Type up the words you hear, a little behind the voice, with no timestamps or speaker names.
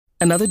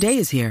Another day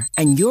is here,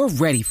 and you're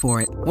ready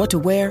for it. What to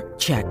wear?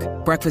 Check.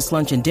 Breakfast,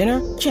 lunch, and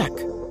dinner? Check.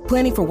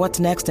 Planning for what's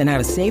next and how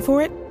to save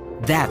for it?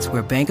 That's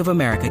where Bank of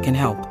America can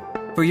help.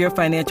 For your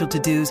financial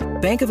to-dos,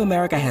 Bank of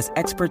America has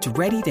experts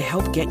ready to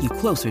help get you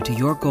closer to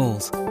your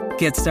goals.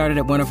 Get started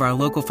at one of our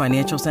local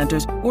financial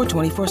centers or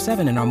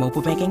 24/7 in our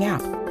mobile banking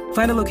app.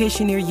 Find a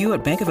location near you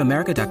at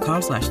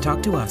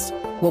bankofamerica.com/talktous.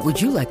 What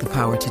would you like the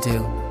power to do?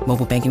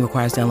 Mobile banking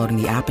requires downloading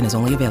the app and is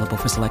only available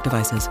for select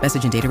devices.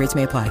 Message and data rates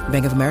may apply.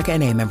 Bank of America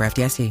N.A., member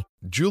FDIC.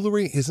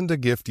 Jewelry isn't a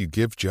gift you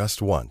give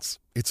just once.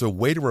 It's a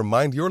way to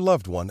remind your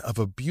loved one of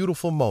a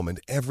beautiful moment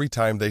every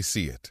time they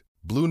see it.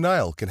 Blue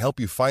Nile can help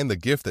you find the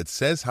gift that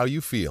says how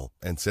you feel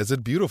and says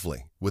it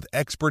beautifully, with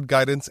expert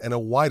guidance and a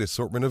wide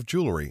assortment of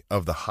jewelry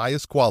of the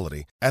highest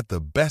quality at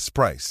the best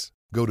price.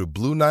 Go to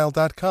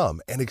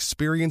BlueNile.com and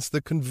experience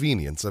the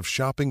convenience of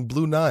shopping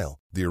Blue Nile,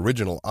 the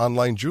original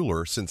online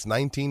jeweler since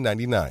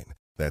 1999.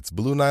 That's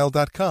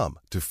BlueNile.com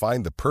to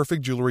find the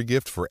perfect jewelry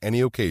gift for any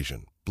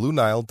occasion.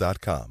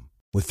 BlueNile.com.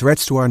 With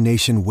threats to our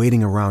nation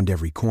waiting around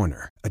every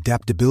corner,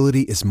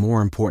 adaptability is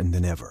more important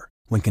than ever.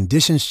 When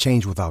conditions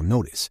change without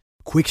notice,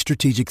 quick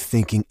strategic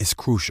thinking is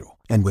crucial.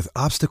 And with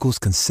obstacles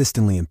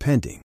consistently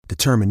impending,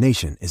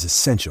 determination is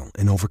essential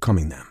in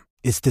overcoming them.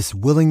 It's this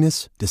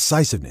willingness,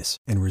 decisiveness,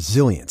 and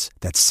resilience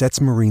that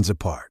sets Marines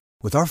apart.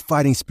 With our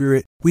fighting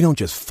spirit, we don't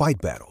just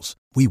fight battles,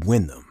 we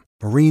win them.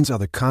 Marines are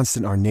the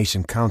constant our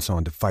nation counts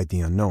on to fight the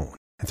unknown.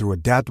 And through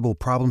adaptable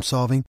problem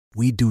solving,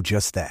 we do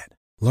just that.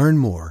 Learn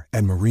more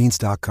at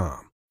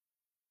marines.com.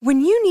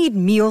 When you need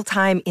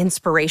mealtime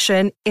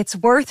inspiration, it's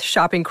worth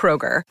shopping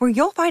Kroger, where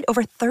you'll find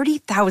over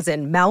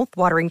 30,000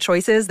 mouth-watering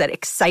choices that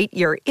excite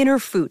your inner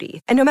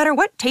foodie. And no matter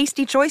what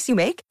tasty choice you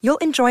make, you'll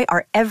enjoy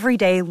our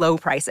everyday low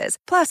prices,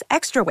 plus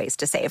extra ways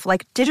to save,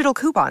 like digital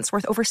coupons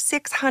worth over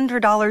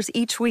 $600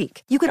 each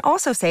week. You can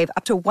also save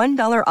up to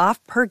 $1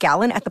 off per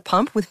gallon at the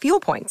pump with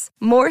fuel points.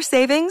 More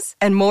savings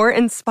and more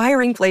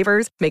inspiring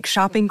flavors make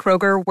shopping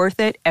Kroger worth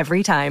it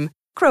every time.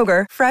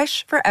 Kroger,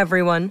 fresh for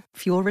everyone.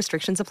 Fuel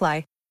restrictions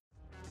apply.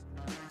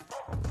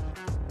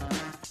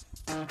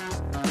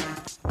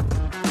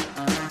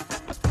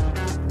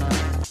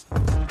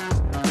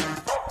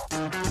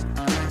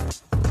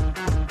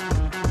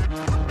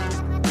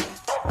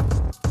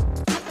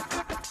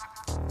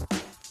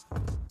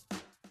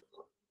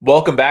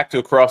 Welcome back to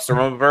Across the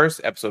Romaverse,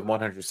 episode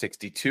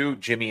 162.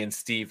 Jimmy and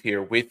Steve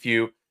here with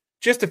you.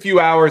 Just a few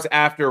hours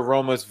after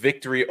Roma's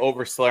victory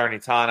over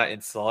Salernitana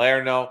in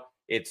Salerno.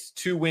 It's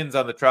 2 wins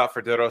on the trot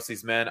for De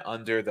Rossi's men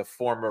under the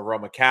former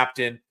Roma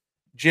captain.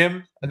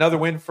 Jim, another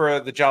win for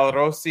the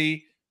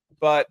Giallorossi,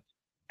 but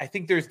I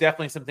think there's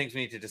definitely some things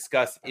we need to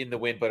discuss in the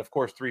win. But of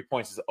course, 3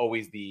 points is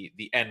always the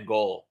end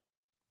goal.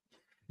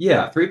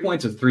 Yeah, 3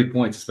 points is 3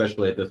 points,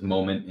 especially at this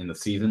moment in the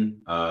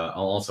season. I'll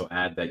also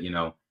add that,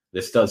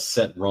 this does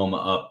set Roma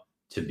up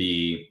to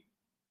be,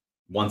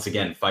 once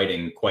again,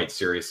 fighting quite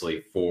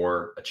seriously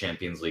for a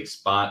Champions League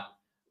spot.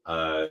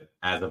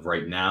 As of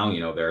right now,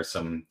 there are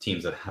some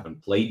teams that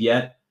haven't played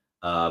yet,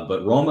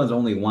 but Roma is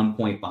only 1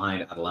 point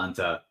behind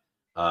Atalanta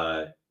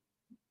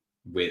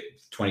with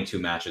 22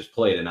 matches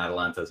played, and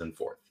Atalanta's in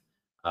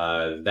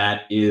 4th.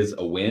 That is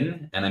a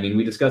win. And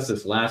we discussed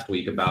this last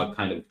week about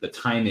kind of the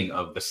timing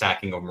of the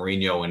sacking of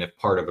Mourinho, and if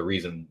part of the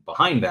reason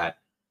behind that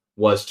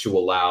was to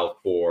allow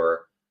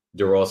for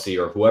De Rossi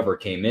or whoever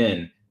came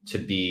in to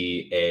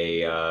be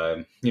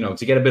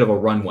to get a bit of a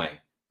runway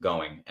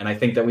going. And I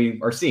think that we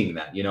are seeing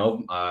that.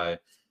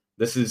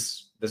 This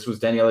was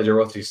Daniele De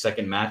Rossi's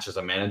second match as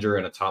a manager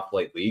in a top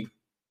flight league.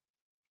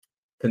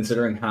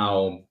 Considering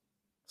how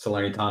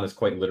Salernitana is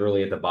quite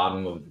literally at the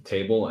bottom of the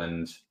table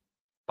and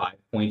 5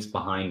 points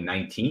behind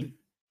 19th,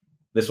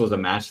 this was a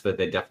match that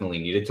they definitely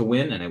needed to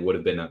win, and it would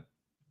have been a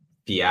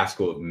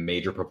fiasco of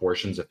major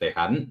proportions if they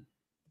hadn't.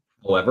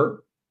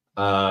 However,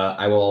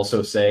 I will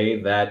also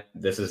say that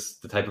this is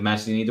the type of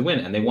match they need to win,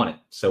 and they won it.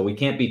 So we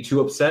can't be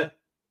too upset,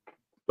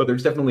 but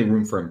there's definitely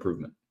room for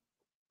improvement.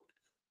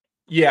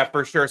 Yeah,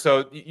 for sure.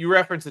 So you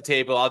referenced the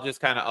table. I'll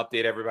just kind of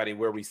update everybody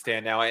where we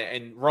stand now.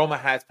 And Roma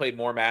has played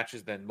more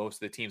matches than most of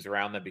the teams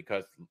around them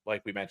because,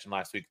 like we mentioned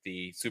last week,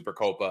 the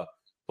Supercoppa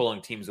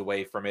pulling teams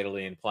away from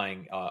Italy and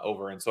playing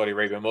over in Saudi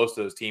Arabia. Most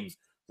of those teams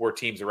were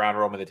teams around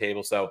Roma the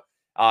table. So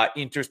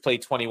Inter's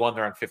played 21.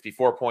 They're on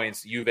 54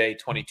 points. Juve,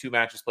 22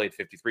 matches played,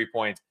 53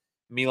 points.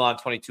 Milan,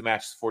 22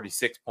 matches,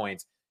 46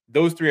 points.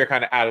 Those three are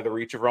kind of out of the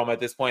reach of Roma at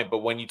this point. But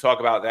when you talk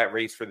about that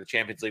race for the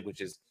Champions League,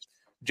 which is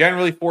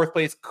generally 4th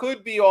place,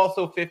 could be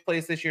also 5th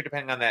place this year,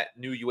 depending on that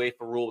new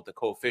UEFA rule with the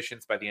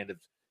coefficients by the end of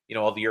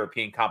all the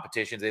European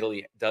competitions.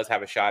 Italy does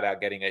have a shot at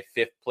getting a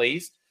 5th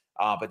place,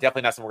 but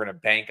definitely not something we're going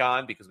to bank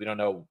on because we don't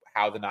know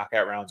how the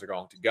knockout rounds are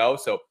going to go.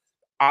 So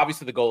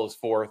obviously the goal is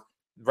 4th.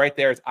 Right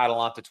there, it's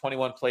Atalanta,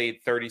 21 played,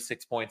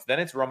 36 points.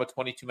 Then it's Roma,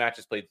 22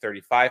 matches played,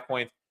 35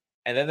 points.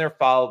 And then they're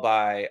followed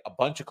by a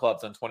bunch of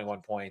clubs on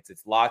 21 points.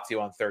 It's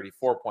Lazio on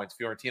 34 points,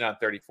 Fiorentina on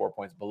 34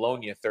 points,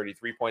 Bologna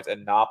 33 points,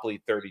 and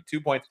Napoli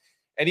 32 points.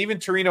 And even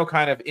Torino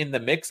kind of in the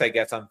mix, I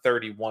guess, on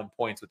 31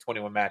 points with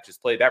 21 matches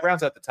played. That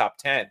rounds out the top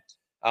 10.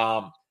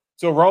 So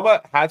So Roma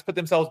has put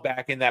themselves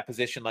back in that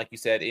position, like you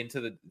said,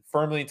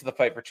 firmly into the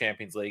fight for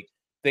Champions League.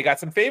 They got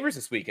some favors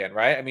this weekend,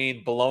 right? I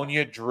mean,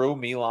 Bologna drew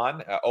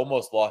Milan,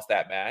 almost lost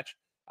that match.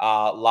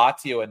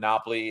 Lazio and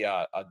Napoli,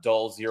 a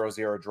dull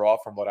 0-0 draw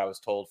from what I was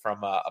told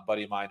from a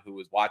buddy of mine who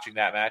was watching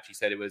that match. He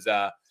said it was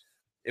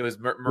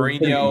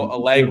Mourinho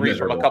Allegri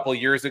from a couple of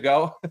years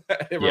ago.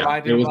 It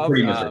reminded him was of.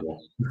 Pretty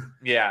miserable.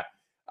 Yeah.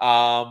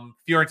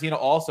 Fiorentina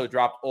also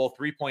dropped all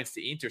 3 points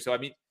to Inter. So, I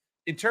mean,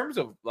 in terms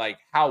of like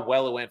how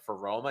well it went for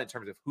Roma, in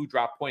terms of who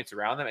dropped points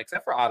around them,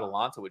 except for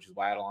Atalanta, which is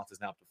why Atalanta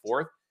is now up to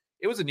fourth,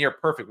 it was a near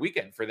perfect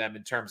weekend for them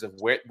in terms of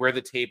where the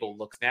table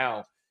looks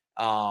now.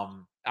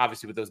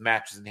 Obviously, with those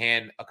matches in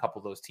hand, a couple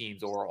of those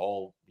teams, or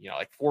all,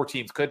 like 4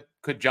 teams could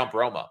jump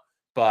Roma,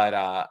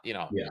 but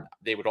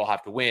they would all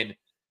have to win.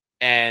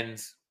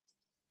 And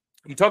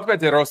you talked about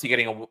De Rossi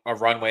getting a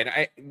runway,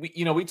 and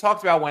we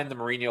talked about when the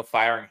Mourinho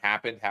firing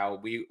happened, how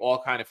we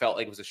all kind of felt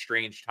like it was a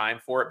strange time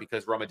for it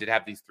because Roma did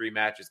have these 3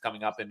 matches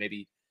coming up, and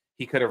maybe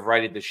he could have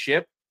righted the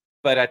ship.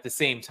 But at the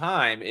same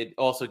time, it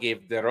also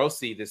gave De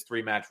Rossi this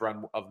 3-match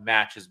run of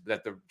matches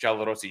that the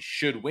Giallorossi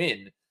should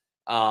win,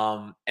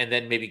 and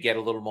then maybe get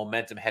a little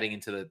momentum heading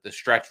into the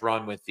stretch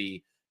run with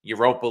the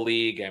Europa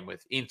League and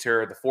with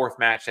Inter, the 4th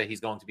match that he's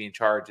going to be in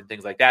charge and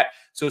things like that.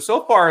 So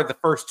far, the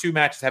first 2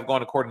 matches have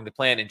gone according to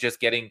plan, and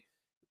just getting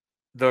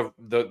the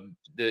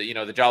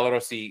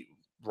Giallorossi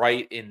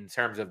right in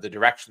terms of the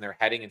direction they're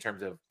heading in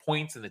terms of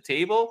points in the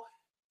table.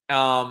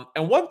 And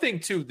one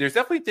thing too, there's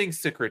definitely things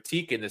to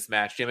critique in this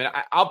match, Jim. And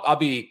I'll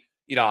be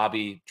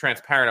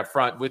transparent up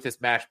front with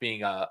this match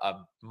being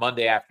a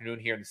Monday afternoon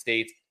here in the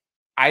States.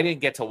 I didn't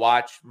get to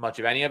watch much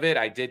of any of it.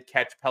 I did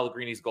catch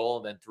Pellegrini's goal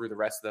and then threw the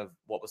rest of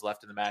what was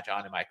left in the match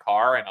on in my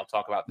car. And I'll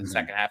talk about the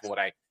second half of what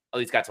I at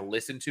least got to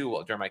listen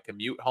to during my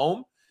commute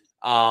home.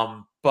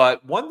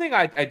 But one thing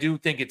I do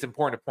think it's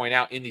important to point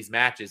out in these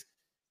matches,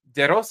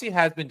 De Rossi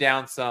has been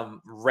down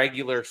some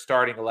regular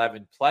starting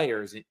 11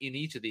 players in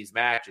each of these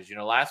matches.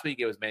 Last week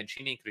it was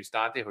Mancini and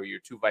Cristante, who are your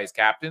 2 vice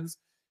captains.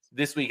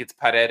 This week it's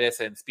Paredes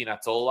and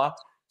Spinazzola.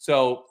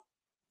 So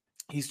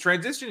he's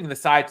transitioning the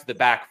side to the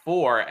back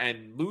 4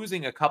 and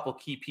losing a couple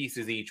key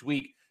pieces each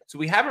week. So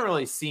we haven't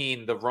really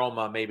seen the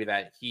Roma maybe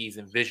that he's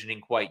envisioning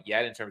quite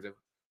yet in terms of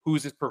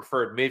who's his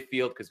preferred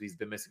midfield, because he's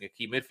been missing a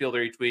key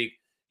midfielder each week.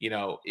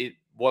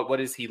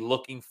 What is he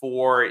looking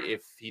for?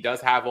 If he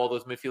does have all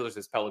those midfielders,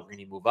 does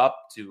Pellegrini move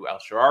up to El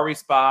Shaarawy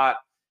spot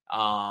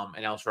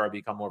and El Shaarawy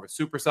become more of a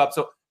super sub?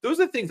 So those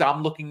are the things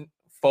I'm looking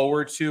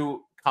forward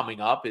to coming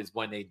up, is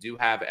when they do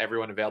have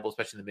everyone available,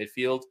 especially in the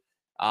midfield,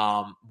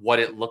 what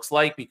it looks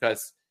like.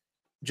 Because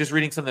just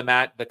reading some of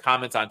the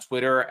comments on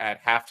Twitter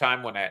at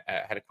halftime when I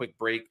had a quick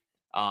break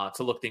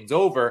to look things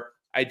over,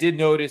 I did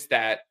notice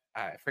that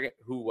I forget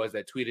who was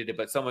that tweeted it,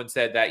 but someone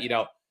said that,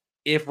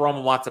 if Roma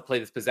wants to play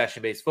this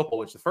possession-based football,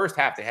 which the first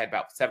half they had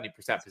about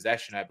 70%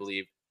 possession, I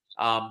believe,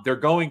 they're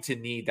going to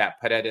need that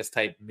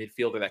Paredes-type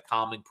midfielder, that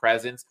calming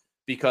presence,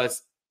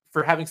 because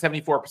for having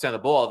 74% of the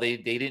ball, they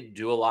didn't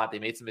do a lot. They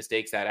made some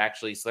mistakes that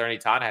actually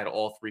Salernitana had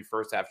all 3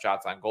 first-half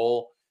shots on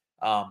goal.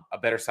 A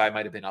better side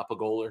might have been up a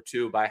goal or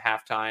 2 by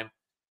halftime.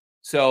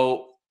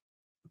 So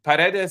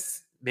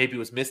Paredes maybe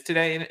was missed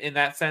today in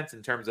that sense,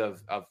 in terms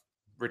of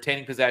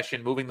retaining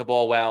possession, moving the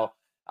ball well.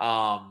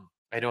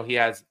 I know he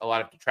has a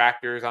lot of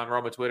detractors on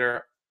Roma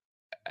Twitter.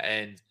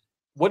 And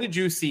what did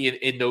you see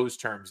in those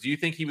terms? Do you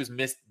think he was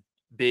missed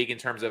big in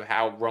terms of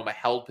how Roma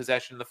held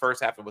possession in the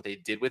first half and what they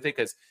did with it?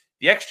 Because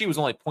the XG was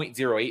only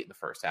 0.08 in the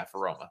first half for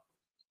Roma.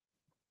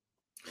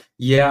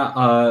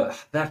 Yeah,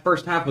 that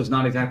first half was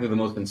not exactly the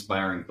most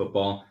inspiring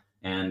football.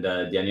 And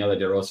Daniele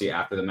De Rossi,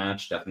 after the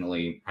match,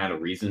 definitely had a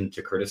reason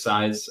to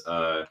criticize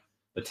the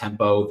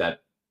tempo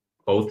that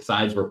both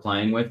sides were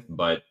playing with.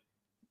 But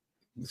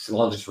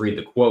I'll just read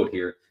the quote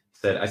here.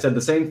 I said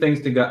the same things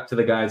to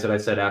the guys that I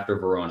said after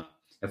Verona.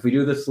 If we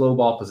do this slow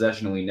ball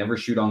possession and we never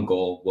shoot on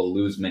goal, we'll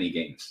lose many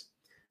games.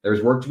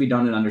 There's work to be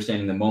done in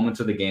understanding the moments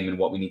of the game and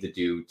what we need to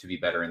do to be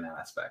better in that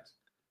aspect.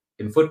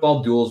 In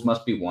football, duels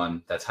must be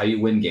won. That's how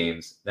you win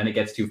games. Then it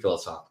gets too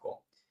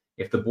philosophical.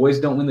 If the boys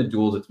don't win the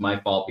duels, it's my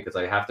fault because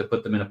I have to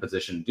put them in a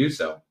position to do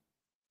so.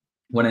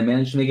 When I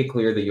manage to make it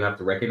clear that you have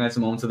to recognize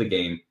the moments of the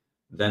game,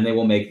 then they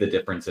will make the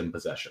difference in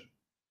possession.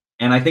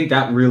 And I think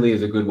that really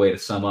is a good way to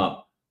sum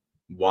up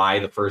why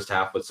the first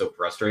half was so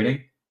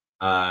frustrating.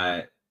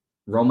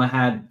 Roma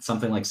had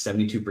something like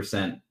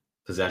 72%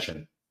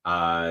 possession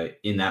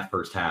in that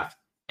first half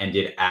and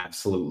did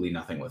absolutely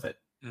nothing with it.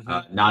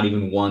 Not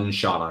even 1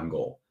 shot on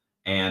goal.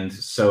 And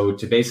so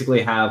to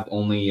basically have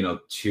only,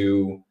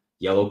 2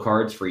 yellow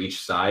cards for each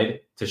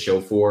side to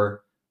show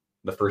for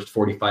the first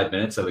 45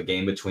 minutes of a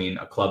game between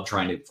a club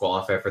trying to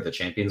qualify for the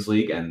Champions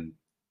League and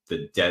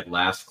the dead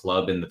last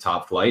club in the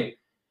top flight,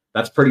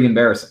 that's pretty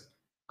embarrassing.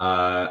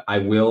 I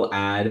will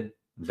add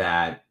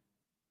that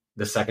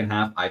the second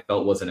half I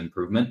felt was an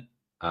improvement.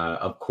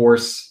 Of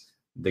course,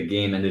 the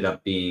game ended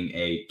up being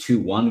a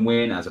 2-1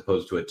 win as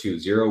opposed to a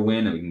 2-0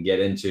 win. And we can get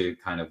into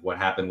kind of what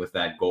happened with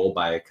that goal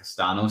by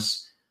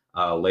Castanos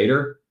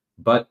later.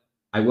 But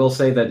I will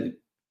say that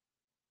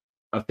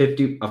a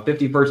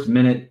 51st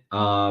minute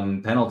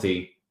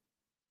penalty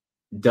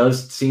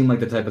does seem like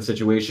the type of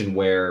situation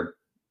where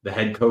the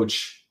head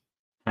coach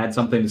had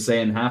something to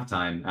say in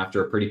halftime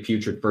after a pretty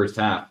putrid first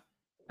half.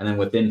 And then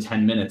within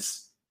 10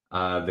 minutes,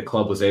 the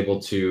club was able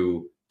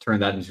to turn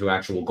that into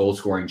actual goal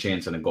scoring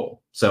chance and a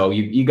goal. So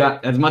you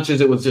got, as much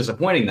as it was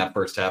disappointing that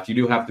first half, you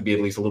do have to be at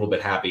least a little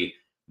bit happy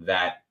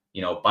that,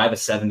 by the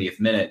 70th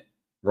minute,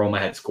 Roma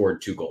had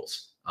scored 2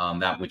 goals.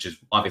 Which is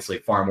obviously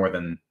far more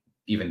than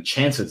even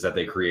chances that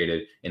they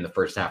created in the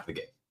first half of the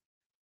game.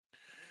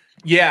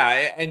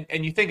 Yeah,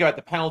 and you think about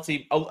the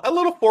penalty, a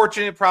little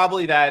fortunate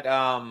probably that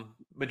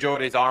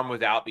Majori's arm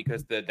was out,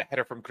 because the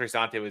header from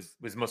Cristante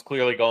was most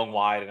clearly going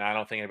wide, and I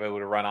don't think anybody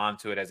would have run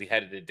onto it as he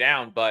headed it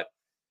down. But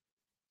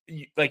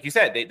like you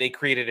said, they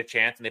created a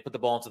chance and they put the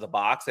ball into the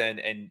box,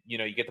 and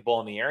you get the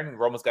ball in the air, and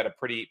Roma's got a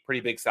pretty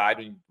big side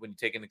when you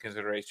take into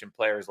consideration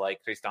players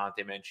like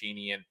Cristante,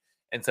 Mancini,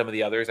 and some of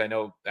the others. I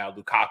know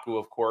Lukaku,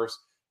 of course.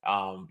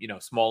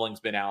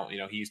 Smalling's been out.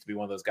 He used to be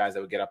one of those guys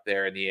that would get up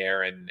there in the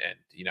air, and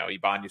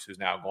Ibanez, who's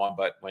now gone,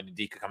 but when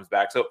Ndika comes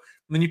back. So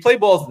when you play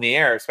balls in the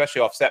air,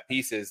 especially off set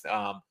pieces,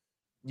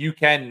 you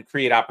can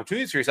create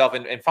opportunities for yourself.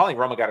 And finally,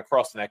 Roma got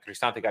across the net.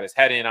 Cristante got his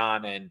head in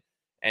on, and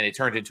it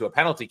turned into a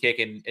penalty kick.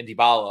 And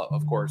Dybala,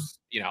 of course,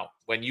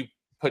 when you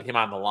put him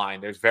on the line,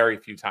 there's very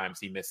few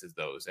times he misses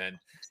those. And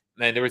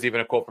then there was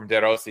even a quote from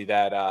De Rossi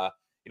that,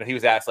 he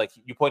was asked, like,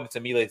 you pointed to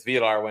Miles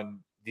Villar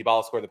when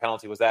Dybala scored the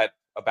penalty. Was that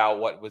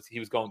about where he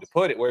was going to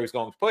put it?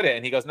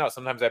 And he goes, no,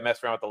 sometimes I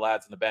mess around with the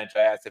lads on the bench.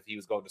 I asked if he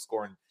was going to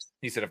score, and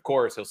he said, of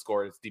course he'll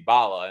score. It's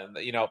Dybala. And,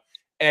 and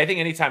I think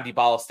anytime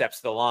Dybala steps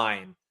to the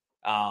line,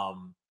 we're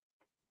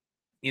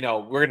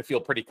going to feel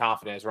pretty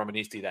confident as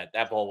Romanisti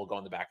that ball will go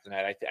in the back of the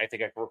net. I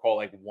think I can recall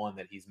like one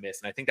that he's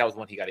missed, and I think that was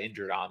one he got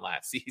injured on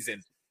last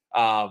season.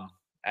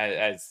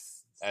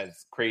 As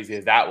crazy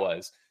as that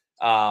was.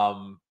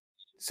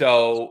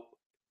 So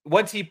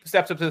once he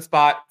steps up to the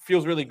spot,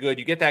 feels really good.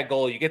 You get that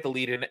goal, you get the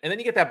lead in, and then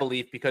you get that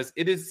belief because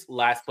it is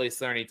last place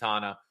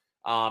Salernitana.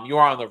 You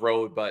are on the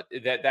road, but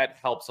that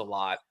helps a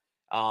lot.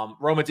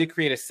 Roma did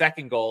create a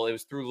second goal. It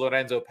was through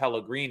Lorenzo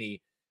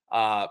Pellegrini.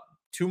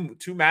 Two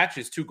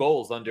matches, 2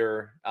 goals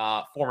under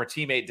former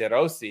teammate De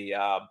Rossi.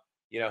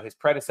 His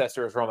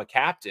predecessor as Roma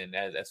captain,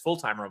 as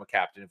full-time Roma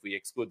captain, if we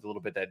exclude the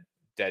little bit that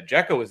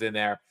Dzeko was in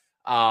there.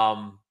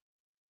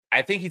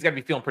 I think he's going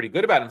to be feeling pretty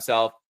good about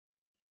himself.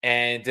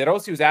 And De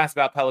Rossi was asked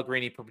about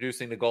Pellegrini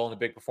producing the goal in a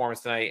big performance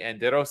tonight, and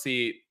De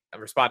Rossi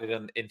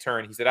responded in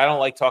turn. He said, I don't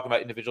like talking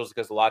about individuals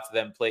because lots of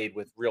them played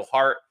with real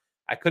heart.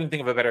 I couldn't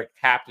think of a better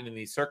captain in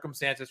these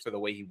circumstances for the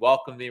way he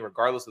welcomed me,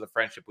 regardless of the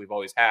friendship we've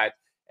always had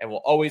and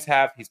will always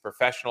have. He's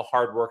professional,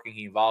 hardworking.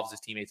 He involves his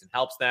teammates and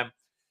helps them.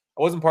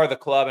 I wasn't part of the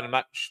club, and I'm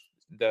not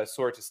the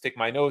sort to stick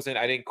my nose in.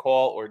 I didn't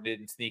call or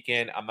didn't sneak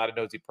in. I'm not a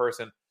nosy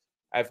person.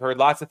 I've heard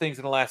lots of things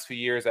in the last few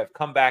years. I've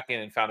come back in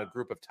and found a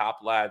group of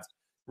top lads,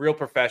 real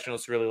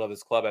professionals who really love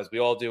this club, as we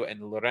all do.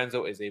 And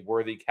Lorenzo is a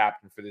worthy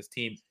captain for this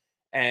team.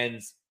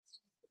 And,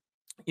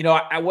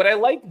 what I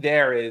like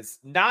there is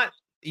not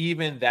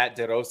even that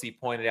De Rossi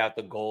pointed out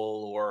the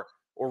goal or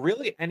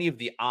really any of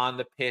the on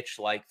the pitch,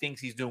 like things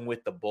he's doing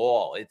with the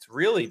ball. It's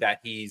really that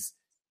he's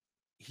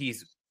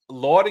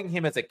lauding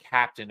him as a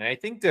captain. And I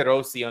think De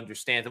Rossi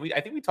understands, and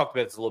I think we talked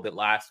about this a little bit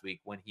last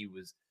week when he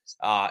was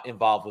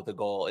involved with the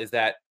goal, is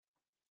that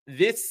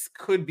this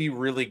could be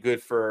really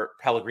good for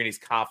Pellegrini's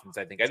confidence.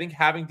 I think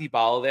having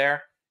Dybala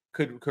there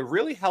could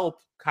really help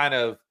kind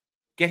of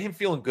get him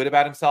feeling good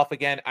about himself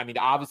again. I mean,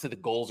 obviously the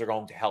goals are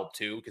going to help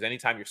too, because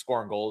anytime you're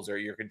scoring goals or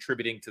you're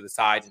contributing to the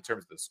side in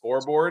terms of the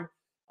scoreboard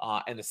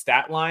and the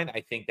stat line,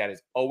 I think that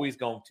is always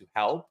going to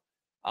help.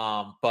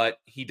 But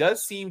he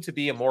does seem to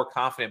be a more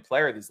confident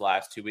player these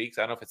last 2 weeks.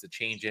 I don't know if it's a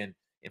change in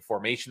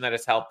formation that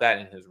has helped that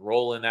and his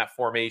role in that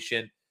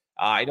formation.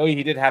 I know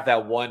he did have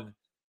that one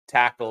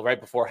tackle right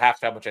before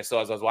halftime, which I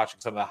saw as I was watching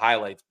some of the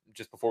highlights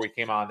just before we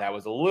came on. That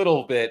was a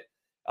little bit,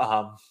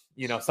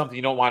 something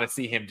you don't want to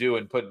see him do,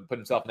 and put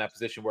himself in that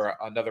position where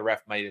another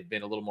ref might have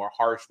been a little more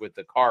harsh with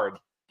the card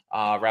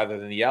rather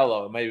than the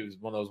yellow. Maybe it was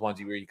one of those ones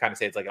where you kind of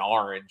say it's like an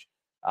orange.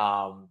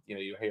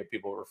 You hear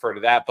people refer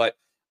to that, but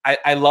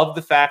I love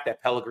the fact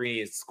that Pellegrini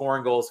is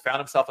scoring goals, found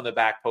himself on the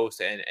back post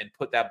and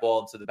put that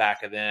ball into the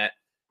back of the net.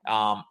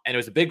 And it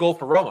was a big goal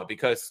for Roma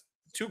because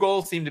 2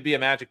 goals seem to be a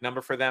magic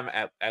number for them,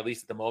 at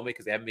least at the moment,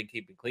 because they haven't been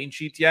keeping clean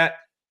sheets yet.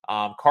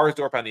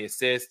 Karsdorp on the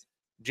assist.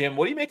 Jim,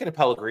 what do you make of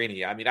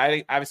Pellegrini? I mean,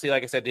 I obviously,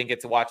 like I said, didn't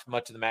get to watch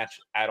much of the match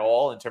at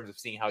all in terms of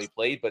seeing how he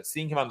played, but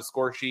seeing him on the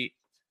score sheet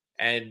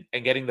and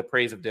getting the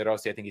praise of De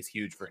Rossi, I think is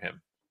huge for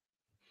him.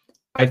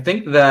 I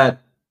think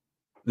that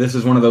this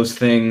is one of those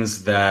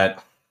things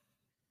that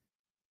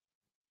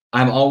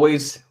I'm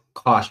always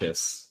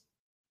cautious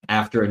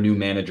after a new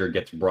manager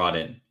gets brought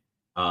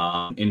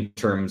in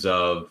terms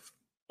of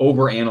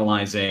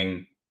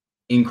overanalyzing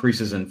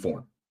increases in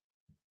form.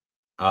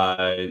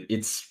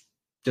 It's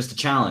just a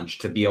challenge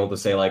to be able to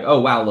say like, oh,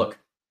 wow, look,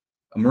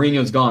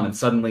 Mourinho's gone and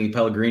suddenly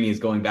Pellegrini is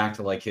going back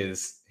to like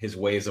his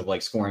ways of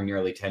like scoring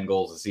nearly 10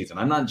 goals a season.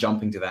 I'm not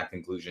jumping to that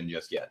conclusion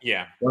just yet.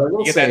 Yeah. What I will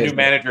you get say that new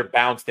manager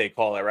bounce, they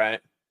call it,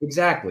 right?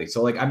 Exactly.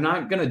 So like, I'm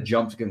not going to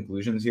jump to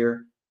conclusions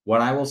here.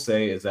 What I will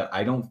say is that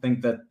I don't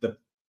think that the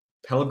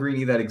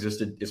Pellegrini that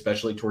existed,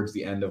 especially towards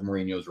the end of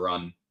Mourinho's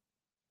run,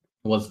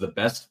 was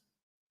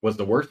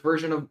the worst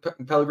version of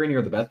Pellegrini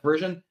or the best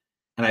version.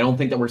 And I don't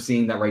think that we're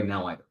seeing that right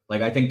now either.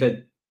 Like, I think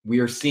that we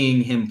are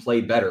seeing him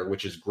play better,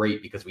 which is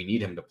great because we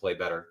need him to play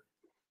better.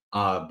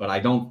 But I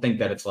don't think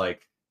that it's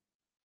like,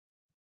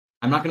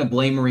 I'm not going to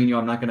blame Mourinho.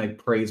 I'm not going to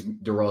praise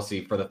De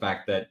Rossi for the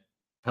fact that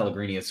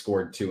Pellegrini has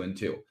scored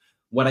 2-2.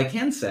 What I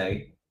can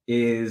say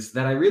is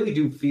that I really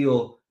do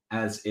feel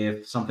as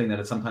if something that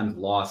is sometimes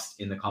lost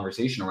in the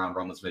conversation around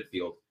Roma's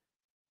midfield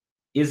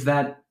is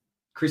that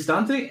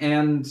Cristante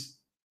and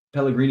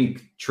Pellegrini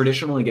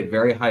traditionally get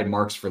very high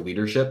marks for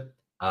leadership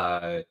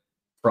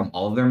from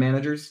all of their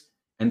managers.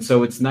 And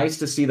so it's nice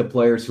to see the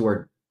players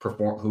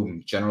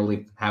who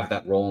generally have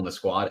that role in the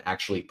squad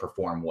actually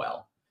perform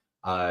well.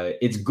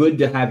 It's good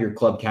to have your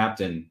club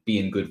captain be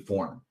in good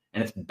form.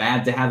 And it's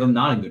bad to have him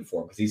not in good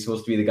form because he's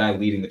supposed to be the guy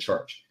leading the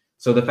charge.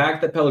 So the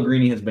fact that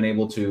Pellegrini has been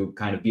able to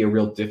kind of be a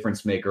real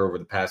difference maker over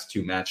the past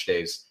 2 match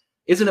days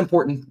is an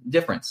important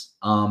difference.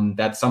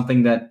 That's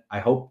something that I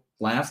hope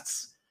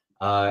lasts.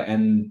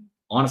 And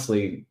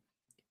honestly,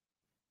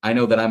 I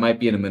know that I might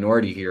be in a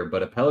minority here,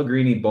 but a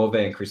Pellegrini, Bove,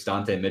 and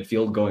Cristante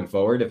midfield going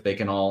forward, if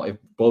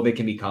Bove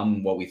can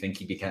become what we think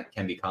he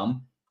can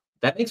become,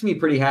 that makes me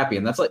pretty happy.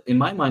 And that's like, in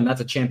my mind, that's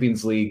a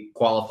Champions League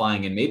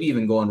qualifying and maybe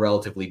even going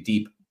relatively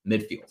deep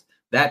midfield.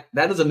 That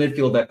is a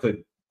midfield that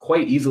could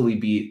quite easily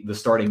be the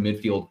starting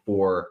midfield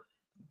for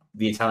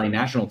the Italian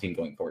national team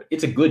going forward.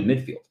 It's a good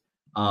midfield,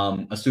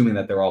 assuming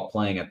that they're all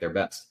playing at their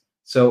best.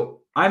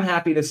 So I'm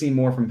happy to see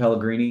more from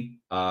Pellegrini.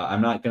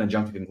 I'm not going to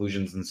jump to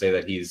conclusions and say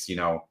that he's,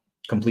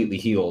 completely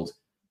healed.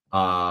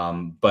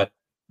 But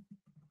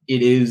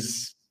it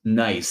is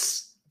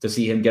nice to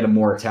see him get a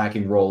more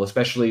attacking role,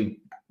 especially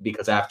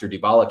because after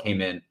Dybala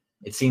came in,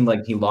 it seemed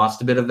like he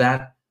lost a bit of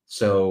that.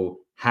 So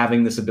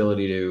having this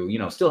ability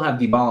to, still have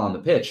Dybala on the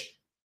pitch,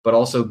 but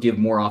also give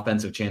more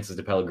offensive chances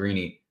to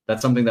Pellegrini,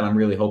 that's something that I'm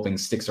really hoping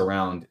sticks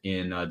around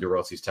in De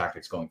Rossi's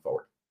tactics going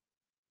forward.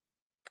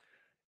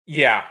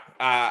 Yeah,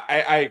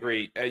 I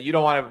agree. You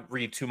don't want to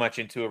read too much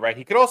into it, right?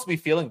 He could also be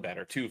feeling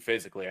better too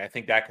physically. I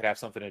think that could have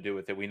something to do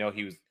with it. We know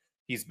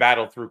he's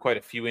battled through quite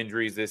a few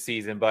injuries this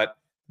season, but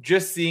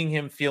just seeing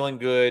him feeling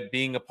good,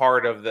 being a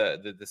part of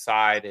the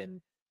side, and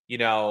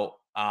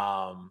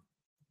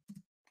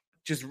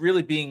just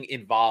really being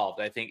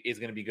involved, I think is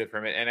going to be good for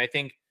him. And I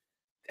think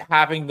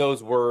having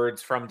those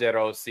words from De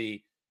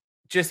Rossi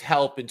just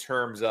help in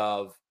terms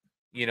of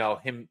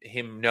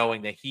him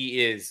knowing that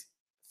he is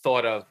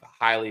thought of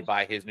highly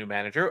by his new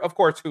manager, of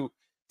course, who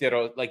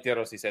like De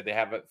Rossi said, they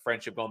have a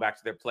friendship going back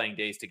to their playing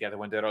days together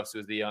when De Rossi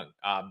was the young,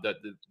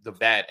 the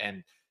vet,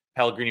 and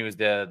Pellegrini was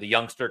the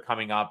youngster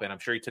coming up, and I'm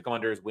sure he took him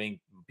under his wing,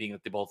 being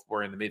that they both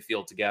were in the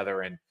midfield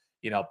together, and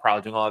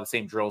probably doing a lot of the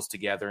same drills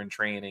together and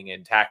training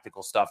and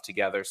tactical stuff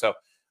together. So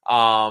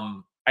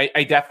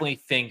I definitely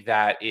think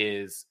that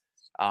is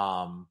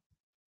a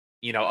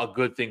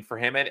good thing for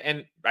him,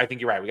 and I think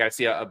you're right. We got to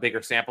see a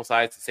bigger sample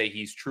size to say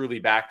he's truly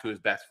back to his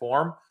best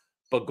form.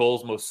 But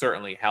goals most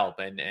certainly help.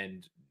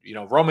 And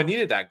Roma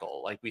needed that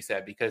goal, like we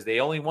said, because they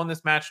only won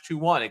this match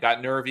 2-1. It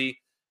got nervy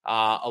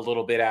a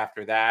little bit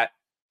after that.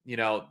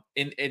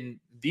 And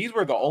these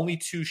were the only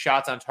 2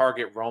 shots on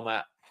target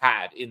Roma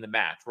had in the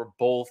match, were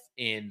both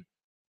in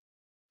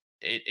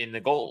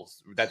the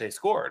goals that they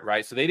scored,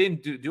 right? So they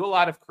didn't do a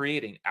lot of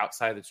creating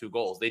outside the 2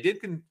 goals. They did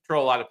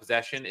control a lot of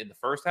possession in the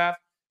first half.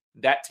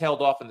 That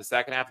tailed off in the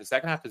second half. The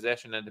second half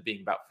possession ended up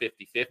being about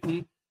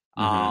 50-50.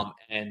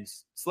 And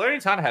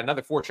Salernitana had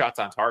another 4 shots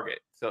on target.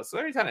 So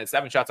Salernitana had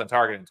 7 shots on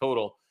target in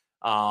total.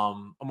 A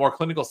more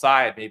clinical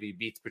side maybe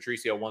beats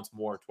Patricio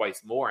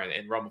twice more,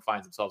 and Roma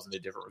finds themselves in a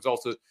different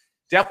result. So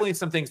definitely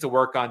some things to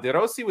work on. De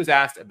Rossi was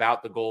asked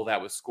about the goal that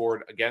was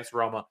scored against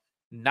Roma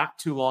not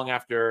too long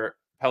after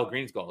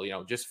Pellegrini's goal,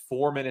 just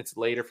 4 minutes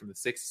later from the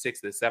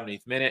 66th to the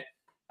 70th minute.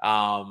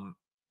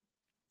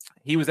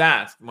 He was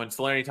asked, when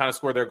Salernitana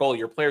scored their goal,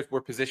 your players were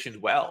positioned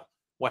well.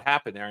 What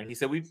happened there? And he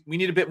said, we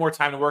need a bit more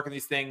time to work on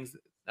these things.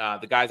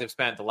 The guys have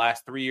spent the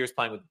last 3 years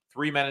playing with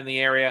 3 men in the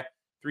area,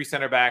 3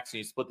 center backs, and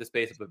you split the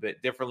space up a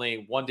bit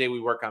differently. One day we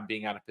work on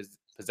being out of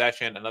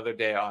possession, another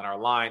day on our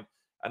line,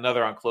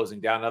 another on closing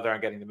down, another on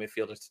getting the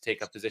midfielders to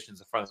take up positions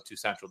in front of the 2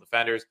 central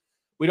defenders.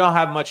 We don't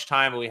have much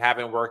time, and we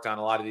haven't worked on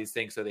a lot of these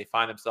things, so they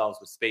find themselves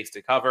with space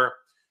to cover.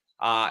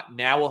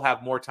 Now we'll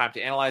have more time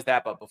to analyze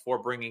that, but before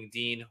bringing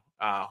Dean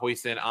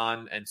Huijsen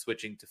on and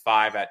switching to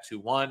 5 at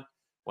 2-1,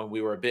 when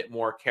we were a bit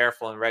more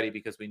careful and ready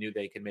because we knew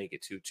they could make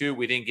it 2-2.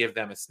 We didn't give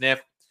them a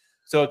sniff.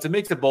 So it's a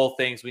mix of both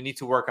things. We need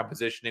to work on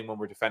positioning when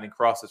we're defending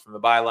crosses from the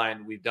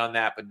byline. We've done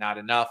that, but not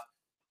enough.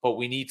 But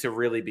we need to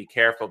really be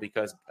careful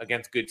because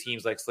against good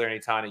teams like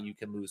Salernitana, you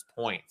can lose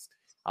points.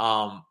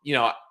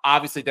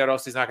 Obviously De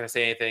Rossi's not going to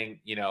say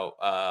anything,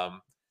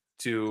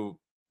 to,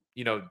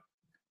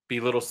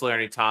 belittle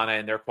Salernitana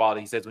and their quality.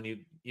 He says when you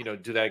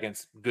do that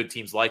against good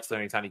teams like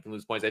Salernitana, you can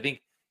lose points. I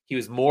think he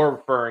was more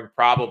referring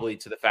probably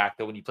to the fact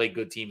that when you play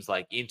good teams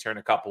like Inter in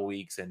a couple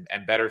weeks and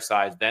better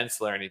sides than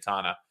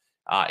Salernitana,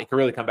 it could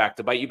really come back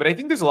to bite you. But I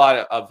think there's a lot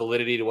of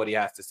validity to what he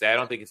has to say. I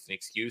don't think it's an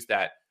excuse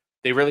that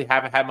they really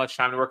haven't had much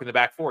time to work in the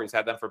back four. He's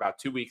had them for about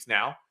 2 weeks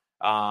now.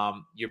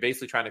 You're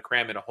basically trying to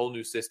cram in a whole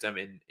new system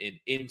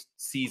in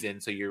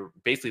season. So you're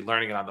basically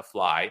learning it on the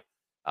fly.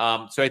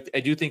 So I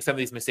do think some of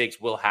these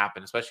mistakes will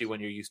happen, especially when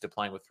you're used to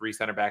playing with 3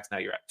 center backs. Now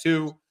you're at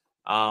 2.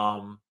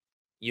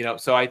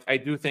 So I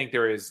do think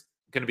there is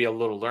going to be a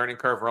little learning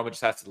curve. Roma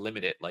just has to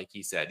limit it. Like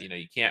he said,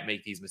 you can't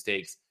make these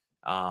mistakes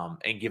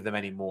and give them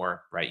any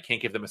more, right? You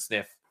can't give them a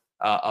sniff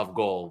of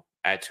goal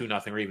at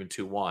 2-0 or even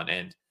 2-1.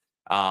 And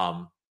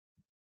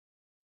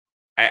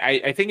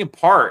I think in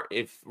part,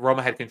 if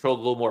Roma had controlled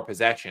a little more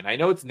possession, I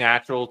know it's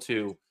natural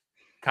to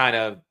kind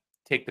of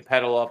take the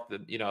pedal off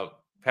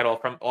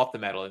the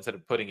metal instead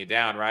of putting it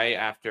down, right?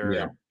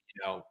 After,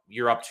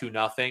 you're up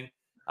 2-0.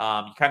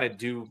 You kind of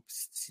do.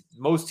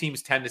 Most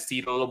teams tend to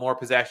cede a little more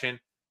possession.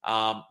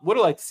 Would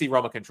have liked to see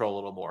Roma control a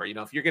little more.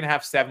 If you're going to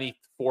have 74%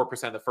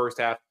 the first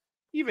half,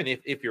 even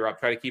if you're up,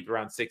 try to keep it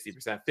around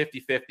 60%.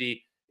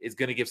 50-50 is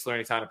going to give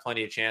Salernitana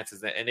plenty of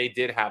chances. And they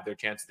did have their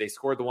chances. They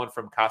scored the one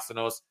from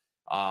Castanos.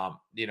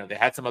 They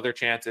had some other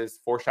chances,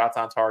 4 shots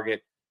on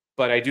target.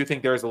 But I do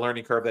think there is a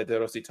learning curve that De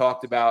Rossi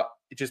talked about.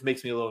 It just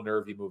makes me a little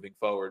nervy moving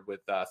forward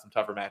with some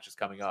tougher matches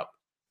coming up.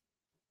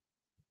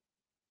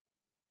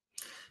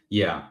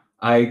 Yeah,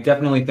 I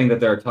definitely think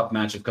that there are tough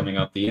matches coming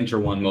up. The Inter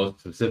one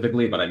most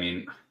specifically, but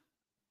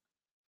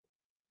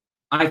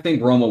I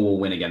think Roma will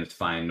win against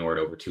Feyenoord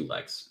over 2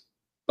 legs.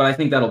 But I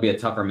think that'll be a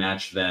tougher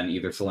match than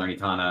either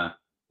Salernitana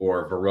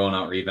or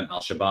Verona or even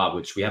Al-Shabaab,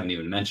 which we haven't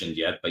even mentioned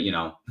yet. But,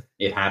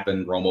 it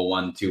happened. Roma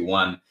won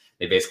 2-1.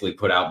 They basically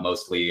put out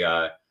mostly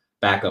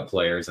backup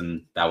players,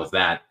 and that was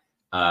that.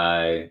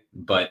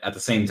 But at the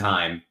same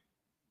time,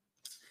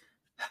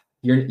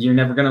 you're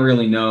never going to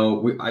really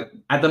know.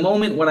 At the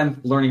moment, what I'm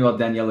learning about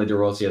Daniele De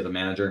Rossi as a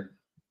manager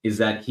is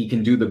that he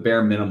can do the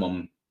bare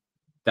minimum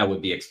that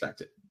would be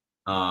expected.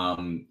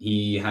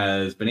 He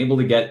has been able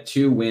to get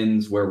 2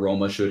 wins where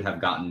Roma should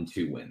have gotten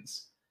 2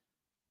 wins.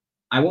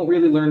 I won't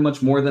really learn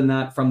much more than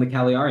that from the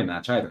Cagliari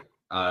match either,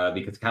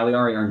 because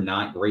Cagliari are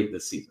not great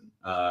this season.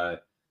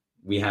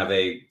 We have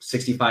a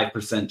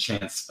 65%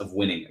 chance of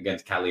winning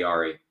against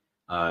Cagliari,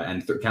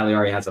 and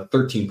Cagliari has a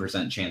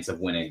 13% chance of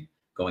winning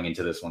going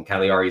into this one.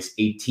 Cagliari is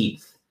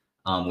 18th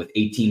with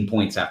 18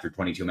 points after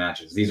 22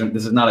 matches. This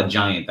is not a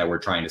giant that we're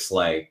trying to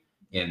slay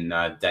in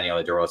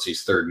Daniele De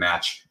Rossi's 3rd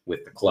match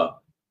with the club.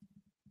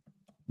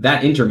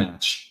 That Inter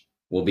match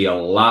will be a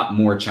lot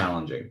more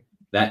challenging.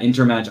 That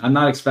Inter match, I'm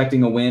not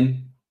expecting a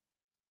win.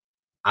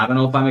 I don't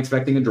know if I'm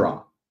expecting a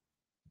draw.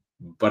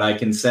 But I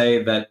can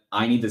say that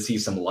I need to see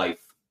some life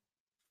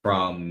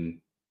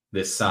from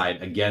this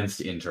side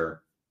against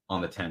Inter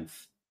on the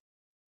 10th.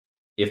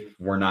 If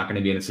we're not going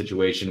to be in a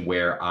situation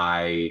where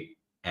I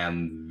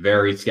am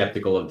very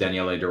skeptical of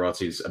Daniele De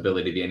Rossi's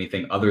ability to be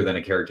anything other than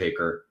a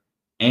caretaker,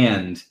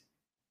 and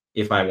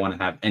if I want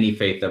to have any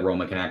faith that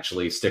Roma can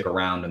actually stick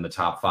around in the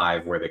top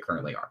 5 where they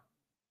currently are.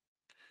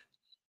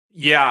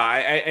 Yeah,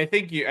 I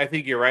think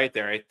you're right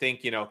there. I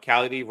think,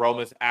 Cagliari,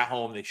 Roma's at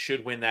home. They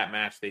should win that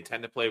match. They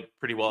tend to play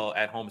pretty well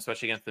at home,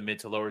 especially against the mid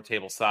to lower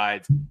table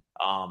sides.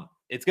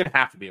 It's going to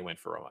have to be a win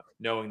for Roma,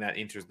 knowing that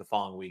Inter's the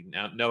following week.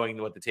 Now,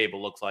 knowing what the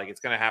table looks like, it's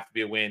going to have to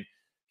be a win.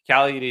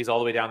 Cagliari is all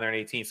the way down there in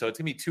 18. So it's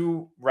going to be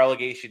 2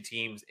 relegation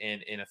teams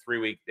in a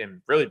 3-week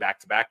and really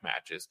back-to-back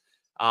matches,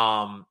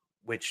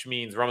 which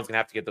means Roma's going to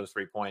have to get those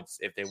 3 points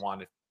if they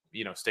want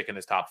to, stick in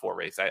this top 4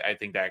 race. I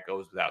think that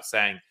goes without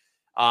saying.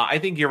 I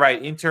think you're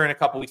right. Inter in a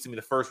couple weeks to be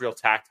the first real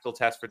tactical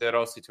test for De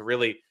Rossi to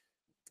really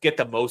get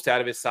the most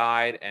out of his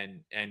side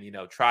and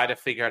try to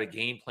figure out a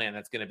game plan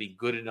that's going to be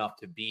good enough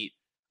to beat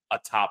a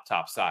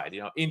top side.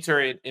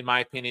 Inter, in my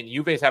opinion,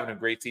 Juve is having a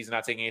great season,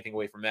 not taking anything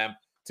away from them.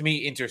 To me,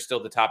 Inter's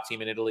still the top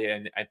team in Italy,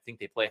 and I think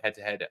they play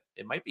head-to-head.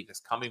 It might be this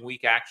coming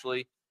week,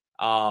 actually,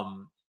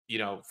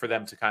 for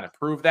them to kind of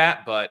prove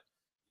that. But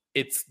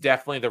it's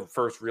definitely the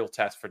first real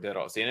test for De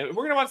Rossi. And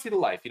we're going to want to see the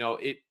life.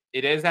 It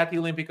is at the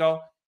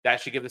Olimpico.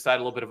 That should give the side a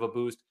little bit of a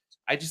boost.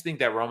 I just think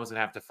that Roma's going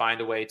to have to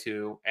find a way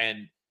to,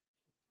 and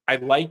I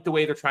like the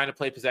way they're trying to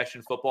play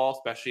possession football,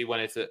 especially when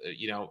it's,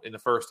 in the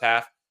first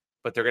half,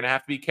 but they're going to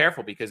have to be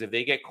careful because if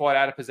they get caught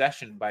out of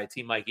possession by a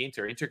team like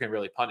Inter can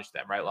really punish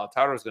them, right?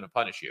 Lautaro is going to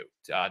punish you.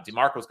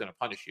 DiMarco is going to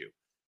punish you.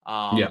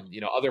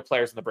 Other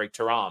players in the break,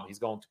 Thuram, he's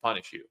going to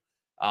punish you,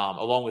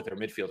 along with their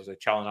midfielders like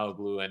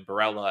Çalhanoğlu and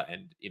Barella.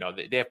 And,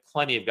 they have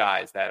plenty of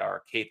guys that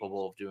are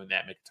capable of doing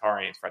that,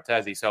 Mkhitaryan and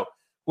Fratesi. So,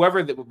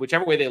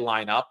 whichever way they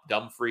line up,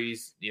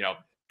 Dumfries,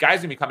 guys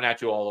going to be coming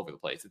at you all over the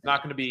place. It's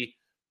not going to be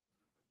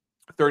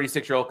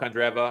 36-year-old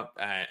Candreva,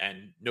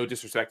 and no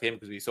disrespect to him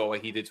because we saw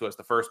what he did to us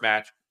the first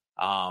match.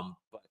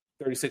 But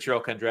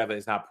 36-year-old Candreva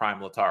is not prime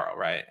Lautaro,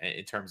 right?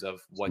 In terms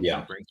of what he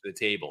brings to the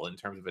table, in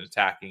terms of an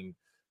attacking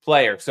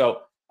player.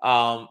 So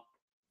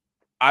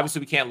obviously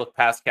we can't look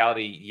past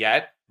Cagliari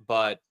yet,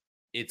 but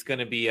it's going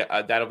to be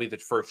that'll be the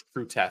first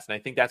true test. And I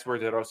think that's where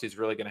De Rossi is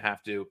really going to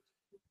have to,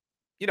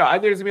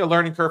 there's going to be a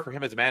learning curve for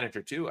him as a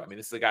manager too. I mean,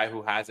 this is a guy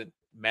who hasn't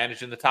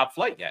managed in the top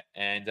flight yet,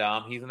 and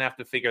he's going to have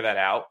to figure that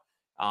out.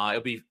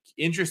 It'll be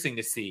interesting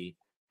to see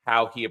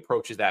how he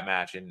approaches that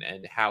match and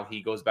how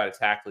he goes about it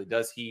tactically.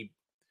 Does he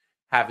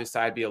have his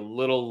side be a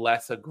little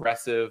less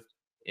aggressive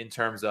in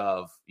terms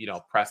of,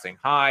 pressing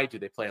high? Do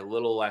they play a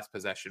little less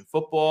possession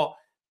football?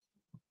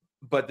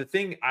 But the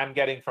thing I'm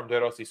getting from De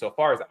Rossi so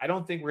far is I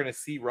don't think we're going to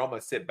see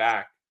Roma sit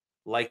back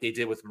like they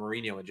did with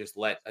Mourinho and just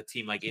let a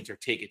team like Inter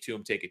take it to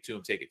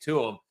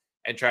him,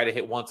 and try to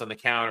hit once on the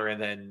counter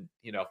and then,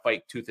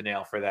 fight tooth and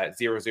nail for that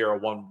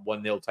 0-0,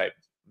 1-0 type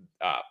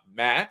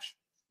match,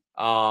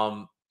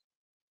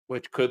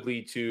 which could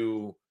lead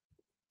to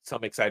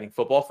some exciting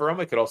football for them.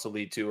 It could also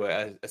lead to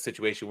a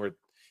situation where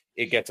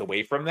it gets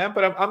away from them.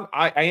 But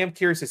I am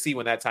curious to see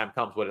when that time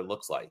comes, what it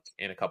looks like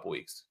in a couple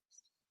weeks.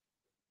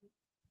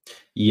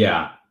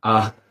 Yeah.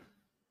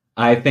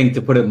 I think,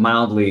 to put it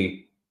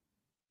mildly,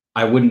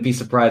 I wouldn't be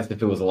surprised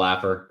if it was a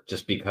laugher,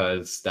 just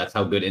because that's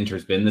how good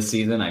Inter's been this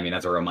season. I mean,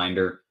 as a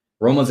reminder,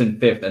 Roma's in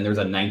 5th, and there's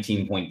a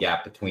 19-point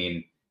gap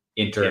between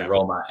Inter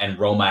and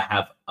Roma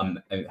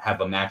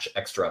have a match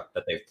extra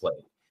that they've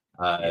played.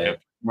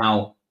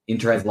 Now,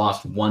 Inter has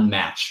lost one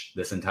match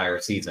this entire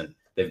season.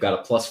 They've got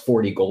a plus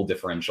 40 goal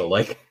differential.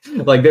 Like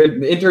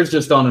Inter's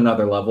just on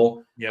another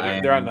level. Yeah,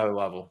 they're on another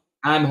level.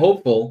 I'm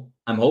hopeful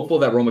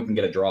that Roma can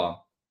get a draw,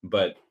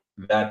 but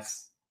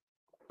that's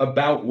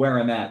about where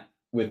I'm at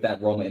with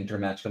that Roma-Inter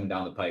match coming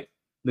down the pipe.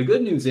 The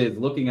good news is,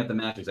 looking at the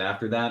matches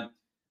after that,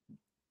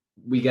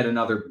 we get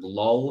another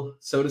lull,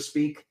 so to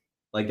speak.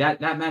 Like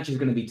that match is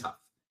going to be tough.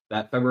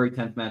 That February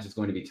 10th match is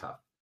going to be tough.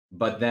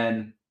 But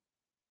then,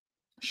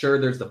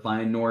 sure, there's the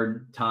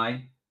Feyenoord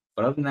tie,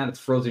 but other than that,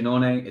 it's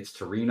Frosinone, it's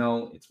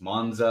Torino, it's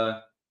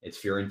Monza, it's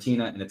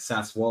Fiorentina, and it's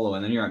Sassuolo,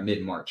 and then you're at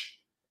mid-March.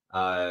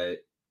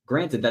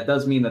 Granted, that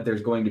does mean that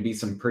there's going to be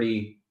some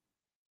pretty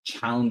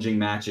challenging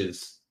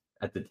matches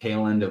at the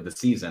tail end of the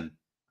season.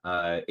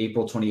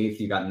 April 28th,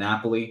 you got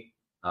Napoli.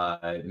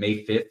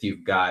 May 5th,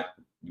 you've got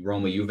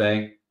Roma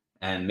Juve.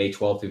 And May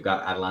 12th, you've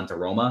got Atalanta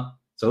Roma.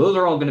 So those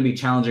are all going to be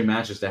challenging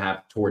matches to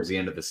have towards the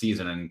end of the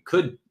season and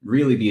could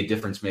really be a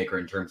difference maker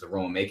in terms of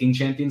Roma making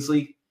Champions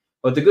League.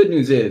 But the good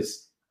news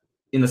is,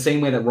 in the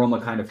same way that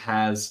Roma kind of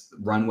has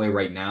runway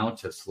right now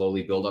to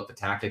slowly build up the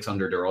tactics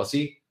under De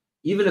Rossi,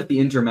 even if the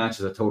Inter match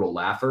is a total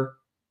laugher,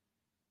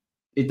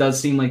 it does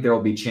seem like there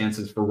will be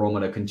chances for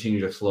Roma to continue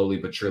to slowly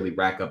but surely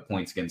rack up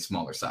points against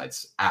smaller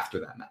sides after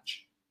that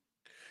match.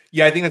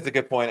 Yeah, I think that's a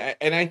good point.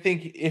 And I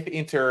think if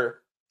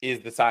Inter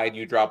is the side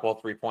you drop all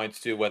 3 points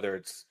to, whether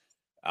it's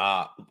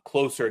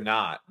close or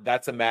not,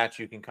 that's a match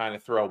you can kind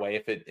of throw away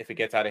if it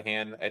gets out of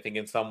hand. I think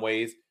in some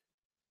ways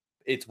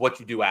it's what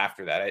you do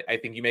after that. I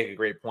think you make a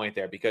great point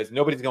there, because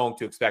nobody's going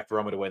to expect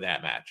Roma to win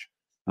that match.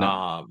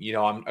 No.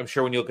 I'm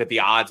sure when you look at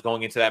the odds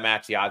going into that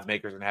match, the odds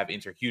makers are going to have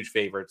Inter huge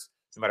favorites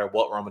no matter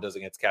what Roma does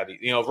against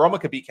Cagliari. Roma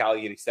could beat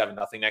Cagliari 7-0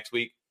 next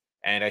week,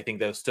 and I think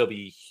they'll still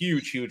be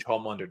huge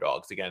home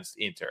underdogs against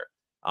Inter,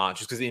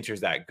 just because Inter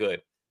is that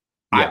good.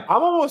 Yeah.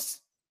 I'm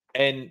almost,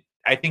 and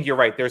I think you're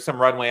right. There's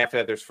some runway after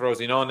that. There's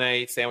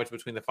Frosinone, sandwiched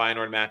between the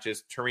Feyenoord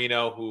matches.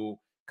 Torino, who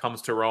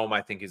comes to Rome,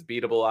 I think is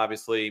beatable,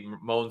 obviously.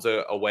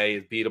 Monza away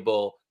is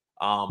beatable.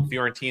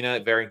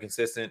 Fiorentina, very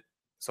inconsistent,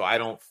 so I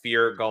don't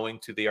fear going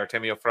to the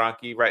Artemio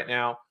Franchi right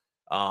now.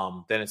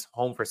 Then it's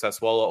home for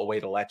Sassuolo, away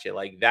to Lecce.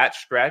 Like that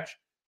stretch,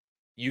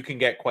 you can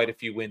get quite a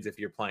few wins if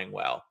you're playing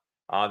well.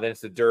 Then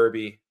it's the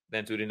Derby,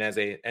 then to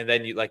Udinese, and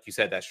then like you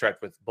said, that stretch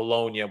with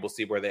Bologna. We'll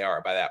see where they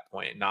are by that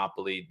point.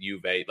 Napoli,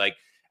 Juve. Like,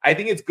 I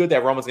think it's good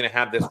that Roma's going to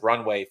have this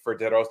runway for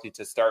De Rossi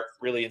to start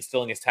really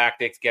instilling his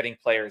tactics, getting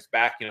players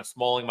back.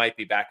 Smalling might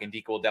be back, and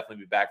Ndicka will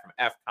definitely be back from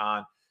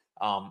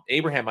AFCON.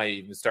 Abraham might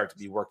even start to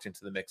be worked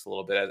into the mix a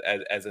little bit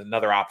as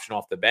another option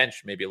off the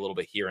bench, maybe a little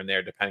bit here and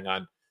there, depending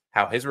on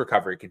how his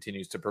recovery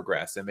continues to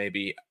progress. And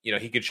maybe,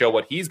 he could show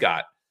what he's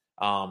got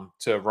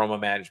to Roma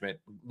management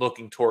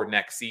looking toward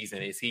next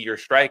season. Is he your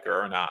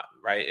striker or not,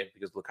 right?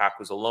 Because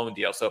Lukaku's a loan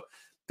deal. So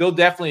there'll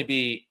definitely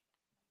be,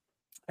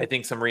 I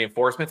think, some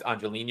reinforcements.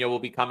 Angelino will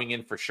be coming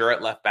in for sure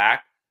at left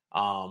back.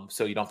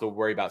 So you don't have to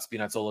worry about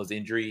Spinazzola's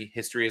injury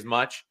history as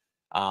much.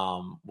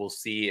 We'll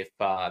see if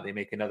they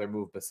make another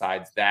move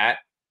besides that.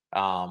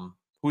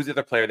 Who's the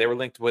other player they were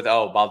linked with?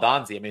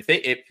 Baldanzi. I mean,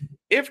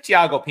 if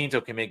Thiago Pinto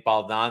can make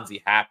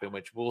Baldanzi happen,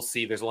 which we'll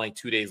see, there's only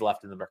 2 days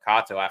left in the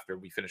Mercato after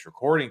we finish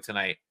recording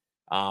tonight.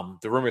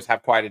 The rumors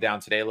have quieted down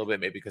today a little bit,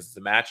 maybe because it's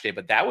a match day,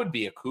 but that would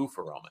be a coup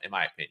for Roma, in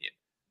my opinion.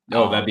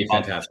 Oh, that'd be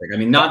fantastic. I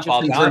mean, not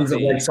just in terms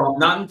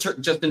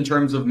of just in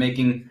terms of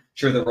making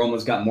sure that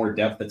Roma's got more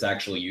depth that's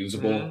actually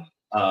usable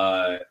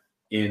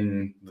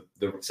in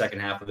the second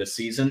half of this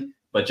season,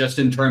 but just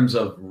in terms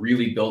of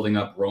really building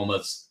up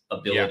Roma's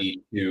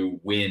ability to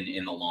win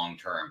in the long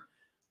term.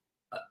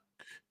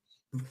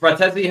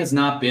 Fratesi has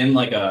not been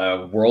like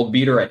a world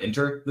beater at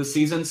Inter this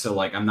season, so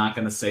I'm not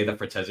going to say that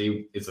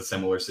Fratesi is a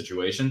similar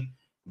situation,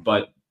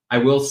 but I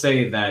will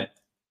say that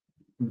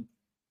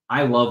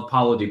I love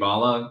Paulo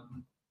Dybala,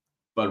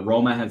 but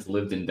Roma has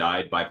lived and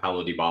died by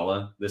Paulo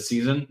Dybala this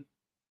season.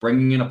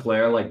 Bringing in a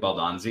player like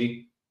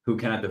Baldanzi, who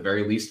can at the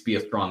very least be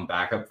a strong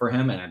backup for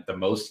him, and at the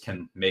most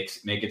can make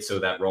it so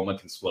that Roma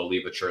can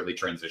slowly but surely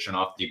transition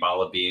off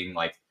Dybala being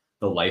like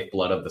the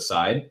lifeblood of the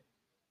side.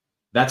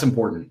 That's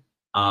important.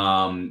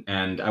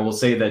 And I will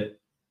say that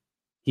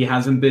he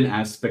hasn't been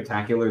as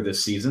spectacular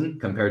this season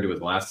compared to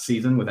his last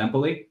season with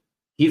Empoli.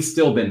 He's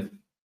still been,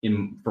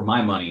 for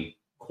my money,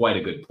 quite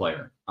a good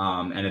player.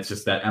 And it's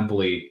just that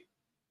Empoli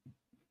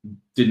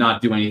did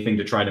not do anything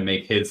to try to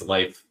make his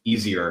life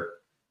easier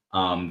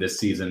this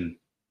season,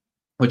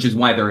 which is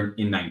why they're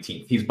in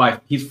 19th.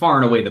 He's far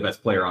and away the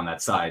best player on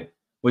that side,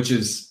 which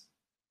is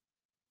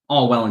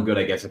all well and good,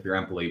 I guess, if you're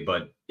Empoli,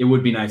 but it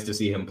would be nice to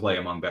see him play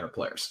among better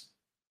players.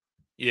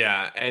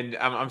 Yeah, and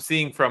I'm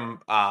seeing from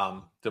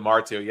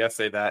DiMarzio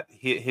yesterday that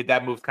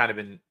that move's kind of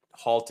been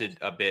halted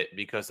a bit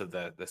because of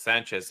the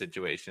Sanchez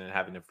situation and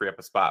having to free up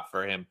a spot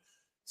for him.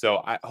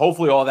 So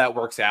hopefully all that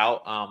works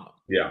out.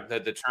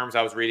 The terms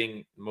I was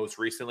reading most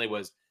recently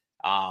was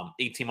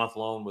 18-month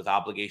loan with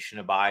obligation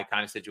to buy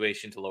kind of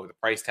situation to lower the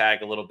price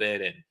tag a little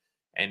bit,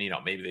 and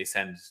maybe they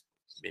send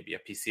maybe a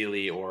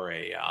Pisili or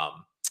a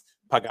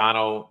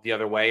Pagano the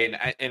other way,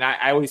 and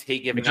I always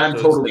hate giving up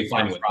those totally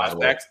fine with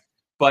prospects.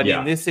 But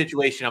in this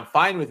situation, I'm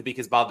fine with it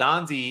because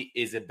Baldanzi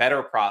is a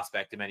better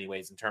prospect in many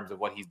ways in terms of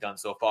what he's done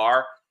so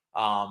far.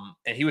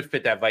 And he would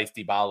fit that Vice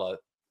Dybala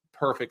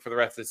perfect for the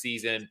rest of the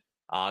season,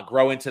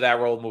 grow into that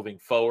role moving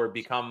forward,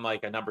 become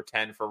like a number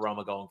 10 for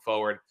Roma going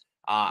forward.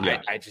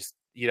 I just,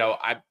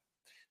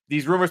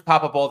 these rumors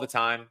pop up all the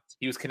time.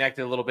 He was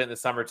connected a little bit in the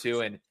summer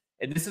too. And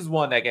this is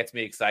one that gets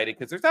me excited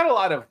because there's not a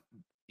lot of,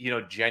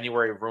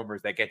 January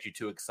rumors that get you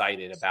too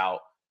excited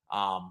about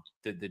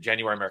the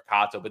January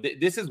Mercato, but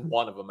this is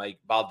one of them. Like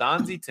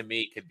Baldanzi to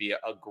me could be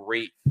a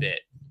great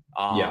fit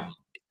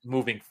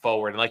moving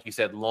forward. And like you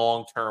said,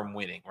 long-term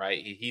winning,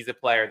 right? He's a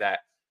player that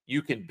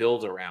you can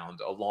build around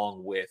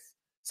along with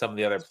some of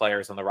the other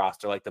players on the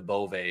roster, like the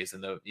Boves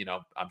and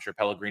I'm sure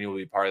Pellegrini will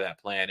be part of that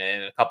plan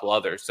and a couple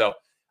others. So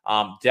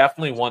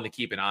definitely one to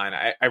keep an eye on.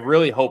 I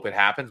really hope it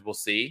happens. We'll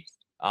see.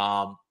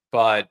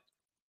 But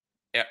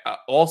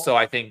also,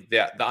 I think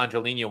that the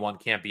Angelino one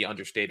can't be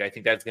understated. I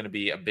think that's going to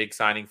be a big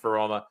signing for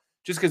Roma,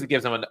 just because it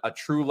gives them a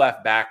true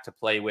left back to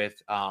play with,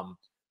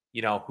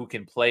 who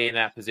can play in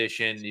that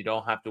position. You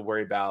don't have to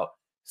worry about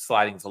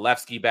sliding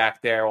Zalewski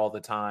back there all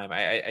the time.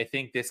 I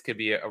think this could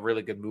be a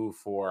really good move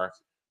for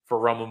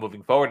Roma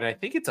moving forward. And I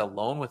think it's a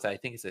loan with, I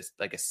think it's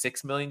like a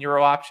 €6 million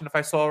option, if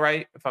I saw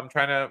right, if I'm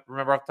trying to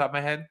remember off the top of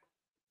my head.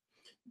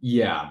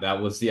 Yeah, that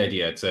was the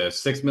idea. It's a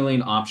 $6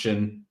 million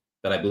option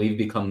that I believe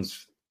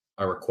becomes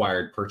a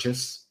required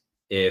purchase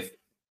if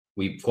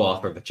we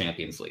qualify for the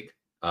Champions League.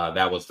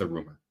 That was the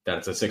rumor. That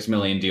it's a $6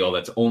 million deal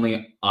that's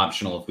only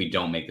optional if we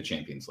don't make the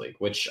Champions League,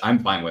 which I'm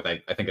fine with.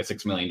 I think a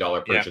 $6 million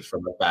purchase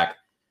from the back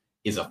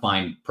is a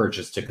fine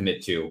purchase to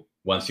commit to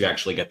once you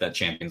actually get that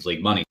Champions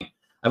League money.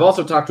 I've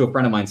also talked to a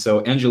friend of mine.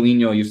 So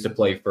Angelino used to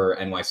play for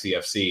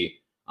NYCFC.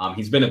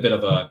 He's been a bit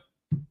of a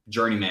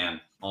journeyman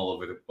all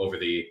over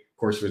the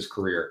course of his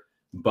career.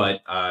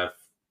 But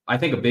I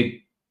think a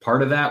big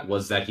part of that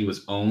was that he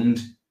was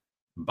owned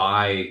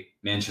by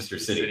Manchester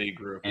City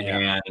Group,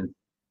 and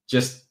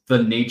just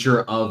the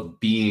nature of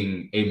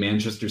being a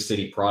Manchester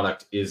City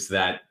product is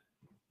that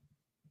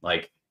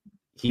like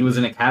he was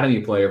an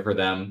academy player for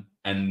them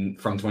and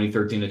from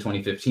 2013 to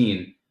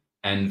 2015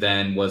 and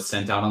then was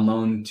sent out on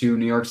loan to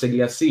New York City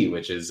FC,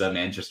 which is a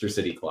Manchester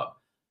City club.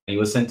 And he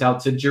was sent out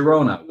to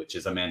Girona, which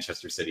is a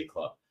Manchester City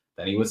club.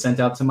 Then he was sent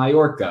out to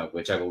Mallorca,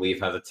 which I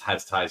believe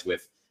has ties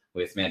with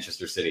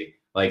Manchester City.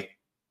 Like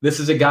this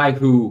is a guy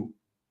who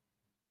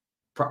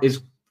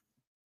is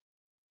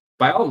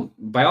by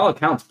all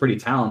accounts pretty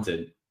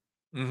talented.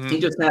 Mm-hmm. He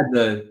just had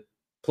the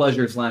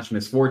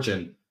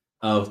pleasure/misfortune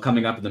of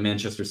coming up in the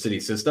Manchester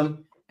City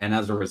system, and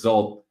as a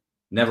result,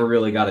 never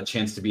really got a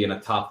chance to be in a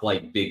top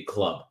flight big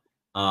club.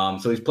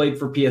 So he's played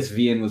for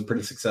PSV and was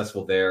pretty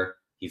successful there.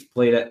 He's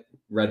played at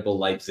Red Bull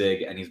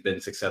Leipzig and he's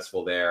been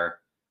successful there.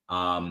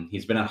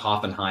 He's been at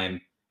Hoffenheim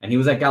and he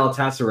was at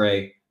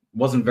Galatasaray.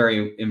 Wasn't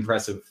very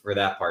impressive for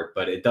that part,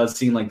 but it does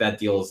seem like that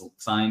deal is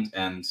signed.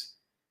 And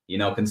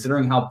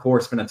considering how poor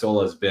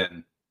Spinazzola has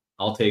been,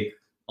 I'll take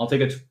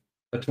a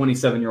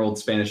 27-year-old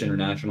Spanish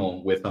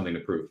international with something to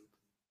prove.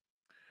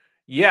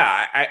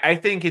 Yeah, I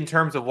think in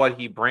terms of what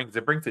he brings,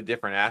 it brings a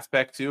different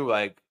aspect too.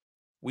 Like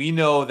we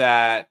know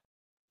that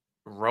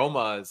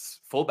Roma's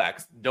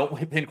fullbacks don't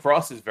whip in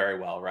crosses very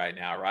well right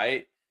now,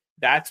 right?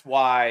 That's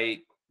why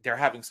they're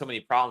having so many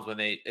problems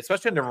when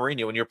especially under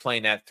Mourinho, when you're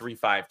playing that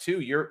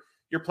 3-5-2,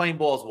 you're playing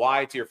balls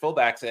wide to your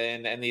fullbacks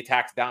and the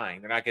attack's dying.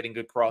 They're not getting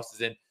good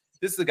crosses in.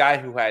 This is a guy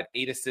who had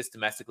 8 assists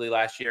domestically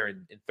last year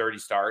in 30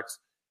 starts.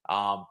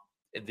 That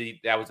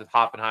was with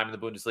Hoffenheim in the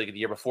Bundesliga the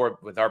year before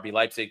with RB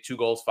Leipzig, 2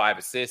 goals, 5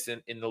 assists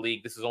in the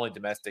league. This is only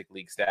domestic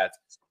league stats.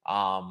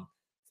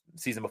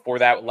 Season before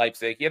that with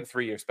Leipzig, he had a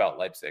 3-year spell at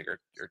Leipzig or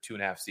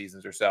 2.5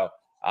 seasons or so.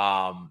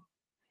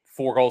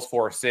 4 goals,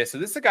 4 assists. So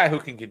this is a guy who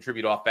can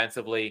contribute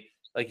offensively.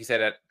 Like you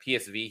said, at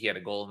PSV, he had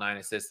a goal, 9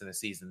 assists in a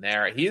season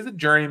there. He is a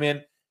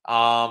journeyman,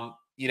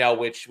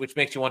 which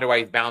makes you wonder why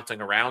he's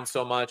bouncing around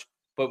so much.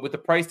 But with the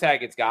price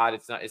tag it's got,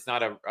 it's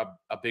not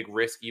a big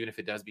risk, even if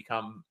it does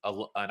become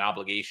an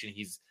obligation.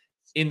 He's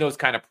in those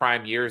kind of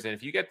prime years. And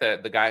if you get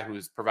the guy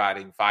who's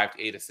providing 5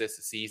 to 8 assists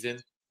a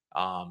season,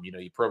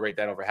 You prorate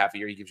that over half a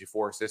year, he gives you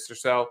 4 assists or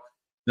so.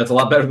 That's a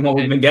lot better than what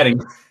we've been getting.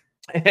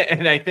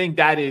 And I think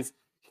that is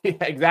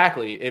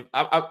exactly. If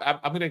I'm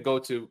going to go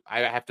to, I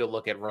have to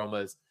look at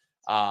Roma's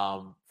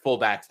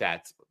fullback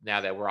stats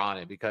now that we're on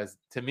it, because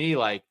to me,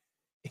 like,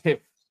 if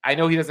I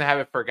know he doesn't have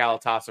it for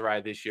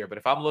Galatasaray this year, but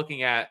if I'm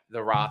looking at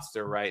the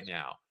roster right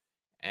now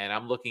and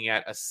I'm looking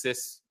at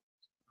assists,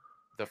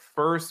 the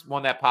first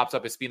one that pops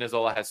up is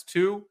Spinazzola has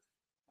 2.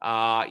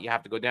 You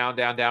have to go down.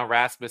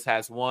 Rasmus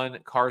has 1.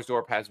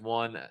 Karsdorp has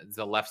 1.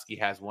 Zalewski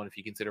has 1, if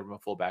you consider him a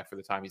fullback for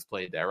the time he's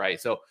played there, right?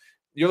 So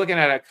you're looking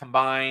at a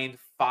combined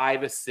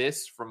 5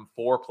 assists from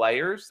 4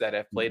 players that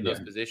have played those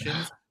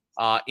positions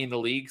in the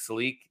league.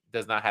 Salik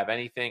does not have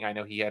anything. I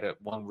know he had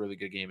one really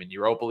good game in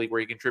Europa League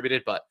where he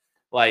contributed, but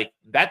like,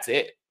 that's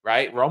it,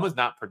 right? Roma's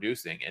not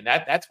producing, and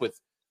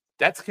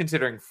that's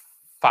considering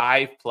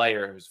 5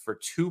 players for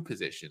 2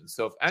 positions.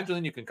 So if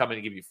Angelino can come in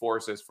and give you 4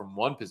 assists from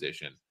 1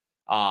 position,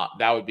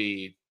 that would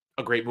be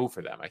a great move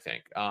for them, I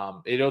think.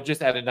 It'll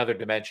just add another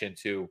dimension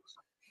to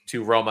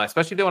Roma,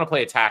 especially if they want to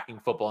play attacking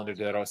football under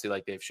De Rossi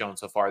like they've shown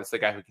so far. This is the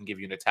guy who can give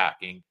you an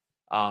attacking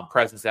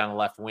presence down the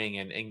left wing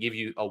and give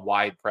you a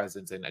wide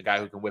presence, and a guy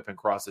who can whip and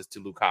crosses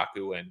to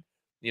Lukaku and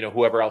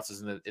whoever else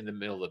is in the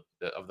middle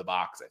of the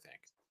box, I think.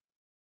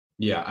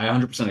 Yeah, I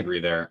 100% agree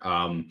there.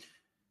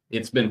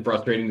 It's been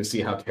frustrating to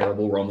see how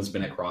terrible Roma's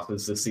been at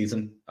crosses this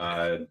season,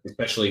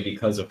 especially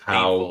because of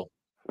how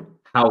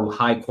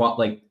high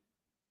quality. Like,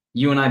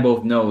 you and I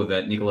both know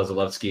that Nikola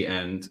Zalewski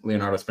and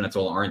Leonardo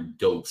Spinazzola aren't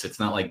dopes. It's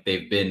not like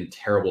they've been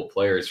terrible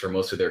players for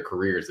most of their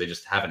careers. They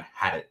just haven't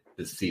had it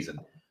this season,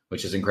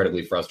 which is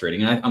incredibly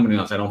frustrating. And I'm going to be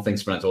honest, I don't think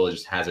Spinazzola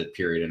just has it,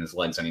 period, in his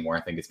legs anymore.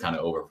 I think it's kind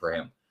of over for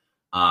him.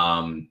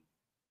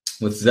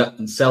 With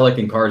Selick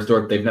and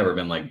Karsdorp, they've never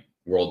been like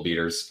world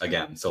beaters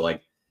again. So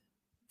like,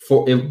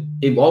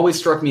 it always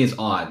struck me as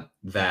odd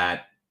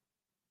that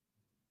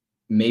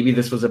maybe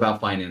this was about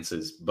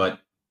finances, but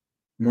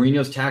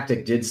Mourinho's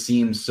tactic did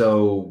seem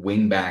so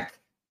wingback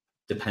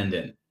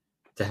dependent,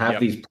 to have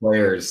these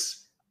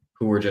players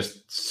who were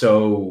just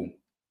so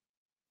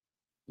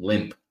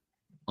limp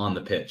on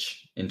the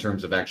pitch in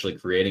terms of actually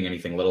creating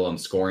anything, let alone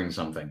scoring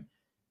something.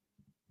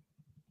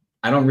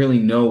 I don't really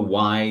know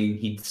why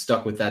he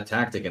stuck with that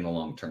tactic in the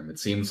long term. It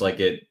seems like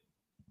it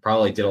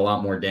probably did a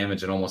lot more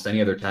damage than almost any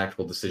other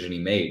tactical decision he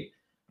made.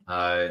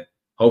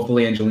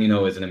 Hopefully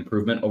Angelino is an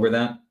improvement over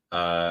that.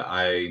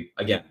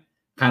 Again,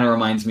 kind of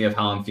reminds me of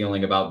how I'm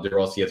feeling about De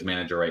Rossi as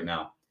manager right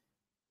now.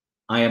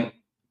 I am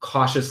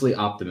cautiously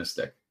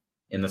optimistic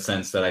in the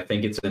sense that I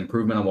think it's an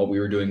improvement on what we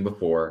were doing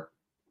before,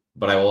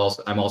 but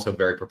I'm also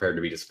very prepared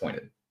to be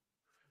disappointed.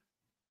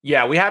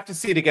 Yeah, we have to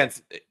see it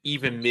against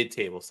even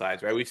mid-table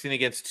sides, right? We've seen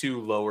against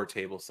 2 lower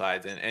table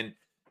sides, and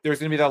there's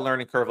going to be that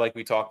learning curve like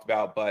we talked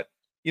about, but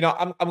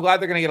I'm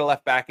glad they're going to get a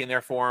left back in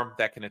there for him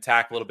that can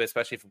attack a little bit,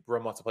 especially if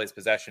Roma wants to play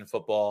possession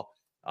football.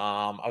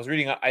 I was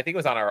reading, I think it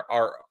was on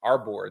our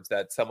boards,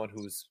 that someone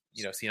who's,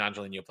 seen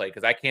Angelino play,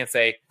 because I can't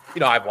say,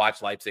 I've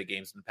watched Leipzig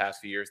games in the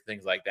past few years,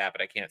 things like that,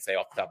 but I can't say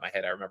off the top of my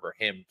head I remember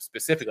him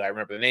specifically. I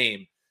remember the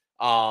name.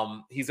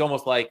 He's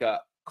almost like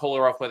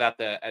Kolarov without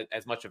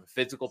as much of a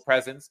physical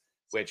presence,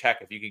 which,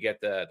 heck, if you could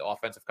get the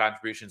offensive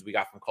contributions we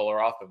got from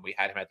Kolarov and we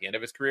had him at the end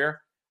of his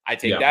career, I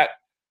take that.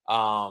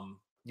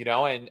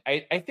 And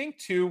I think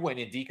too, when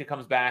Ndika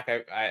comes back,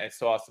 I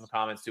saw some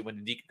comments too, when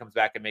Ndika comes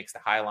back, it makes the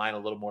high line a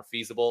little more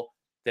feasible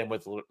than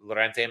with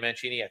Llorente and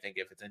Mancini. I think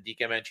if it's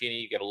Ndika and Mancini,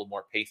 you get a little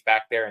more pace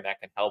back there, and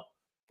that can help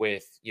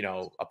with,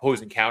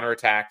 opposing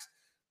counterattacks.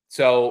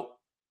 So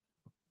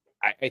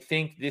I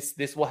think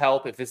this will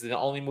help. If this is the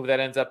only move that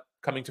ends up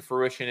coming to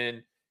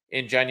fruition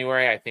in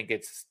January, I think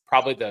it's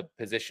probably the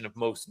position of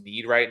most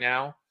need right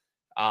now,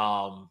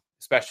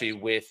 especially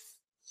with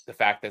the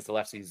fact that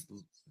Zalewski's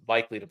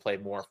likely to play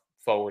more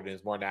forward in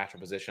his more natural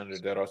position under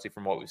De Rossi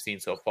from what we've seen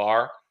so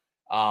far.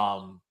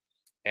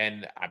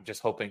 And I'm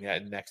just hoping that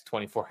in the next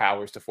 24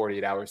 hours to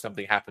 48 hours,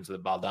 something happens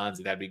with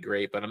Baldanzi. That'd be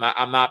great, but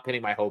I'm not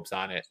pinning my hopes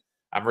on it.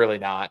 I'm really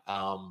not.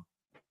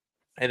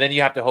 And then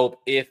you have to hope,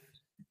 if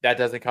that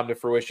doesn't come to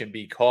fruition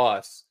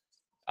because,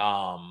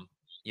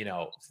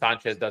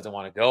 Sanchez doesn't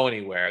want to go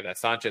anywhere, that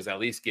Sanchez at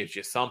least gives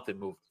you something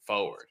moving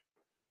forward.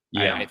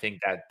 Yeah. I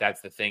think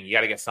that's the thing. You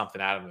got to get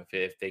something out of them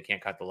if they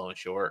can't cut the loan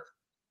short.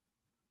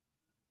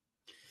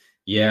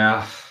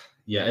 Yeah,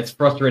 it's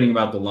frustrating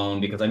about the loan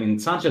because,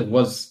 Sanchez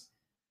was,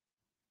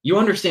 you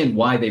understand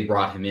why they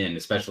brought him in,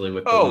 especially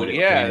with the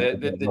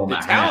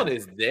the talent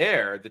is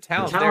there. The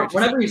talent there.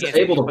 Whenever he's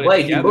able to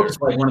play, he looks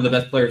like one of the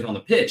best players on the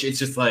pitch. It's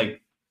just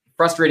like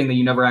frustrating that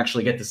you never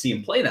actually get to see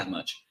him play that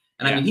much.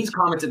 And he's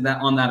commented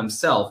on that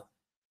himself,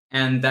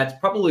 and that's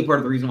probably part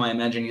of the reason why I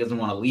imagine he doesn't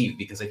want to leave,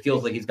 because he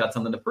feels like he's got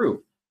something to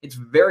prove. It's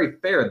very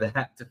fair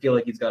to feel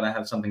like he's got to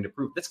have something to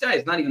prove. This guy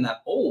is not even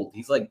that old.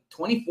 He's like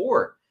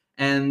 24.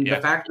 And the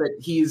fact that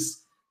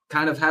he's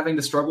kind of having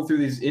to struggle through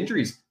these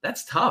injuries,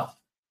 that's tough.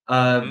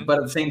 But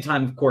at the same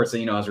time, of course, as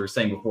we were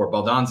saying before,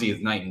 Baldanzi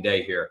is night and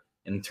day here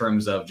in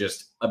terms of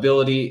just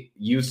ability,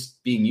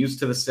 being used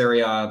to the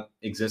Serie A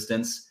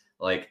existence,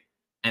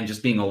 and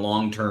just being a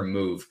long-term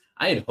move.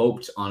 I had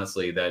hoped,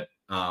 honestly, that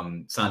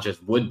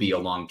Sanchez would be a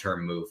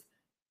long-term move.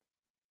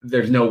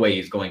 There's no way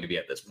he's going to be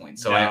at this point.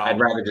 So I'd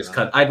rather just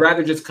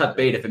cut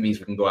bait if it means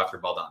we can go after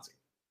Baldanzi.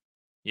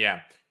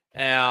 Yeah.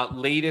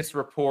 Latest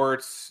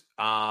reports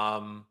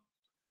from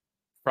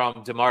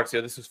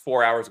DiMarzio. This was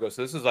 4 hours ago.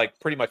 So this is like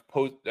pretty much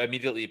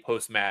immediately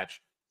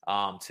post-match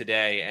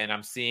today. And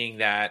I'm seeing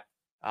that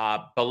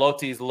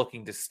Belotti is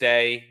looking to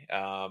stay.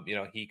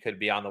 He could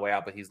be on the way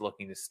out, but he's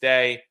looking to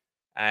stay.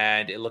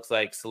 And it looks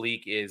like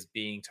Salik is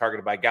being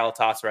targeted by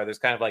Galatasaray. There's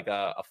kind of like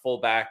a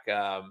fullback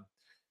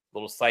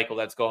little cycle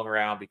that's going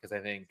around because I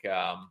think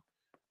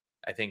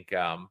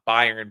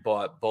Bayern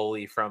bought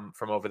Boli from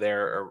over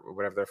there, or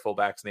whatever their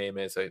fullback's name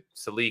is.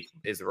 Salik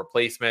is a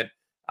replacement.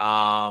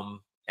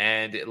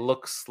 And it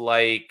looks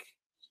like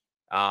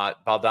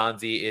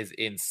Baldanzi is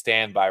in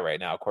standby right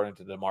now, according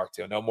to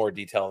DiMarzio. No more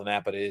detail than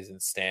that, but it is in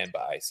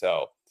standby.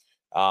 So,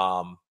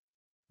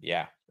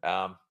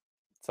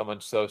 someone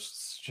show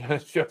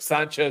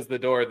Sanchez the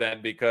door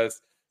then,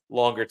 because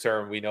longer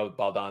term, we know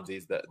Baldanzi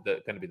is going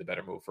to be the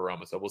better move for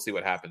Roma. So we'll see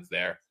what happens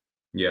there.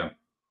 Yeah.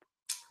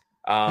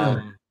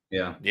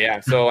 Yeah.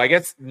 So I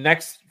guess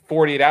next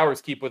 48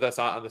 hours, keep with us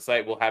on the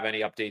site. We'll have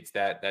any updates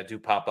that do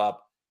pop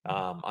up.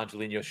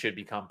 Angelino should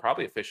become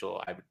probably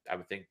official, I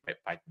would think,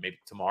 by maybe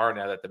tomorrow,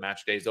 now that the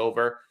match day is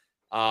over.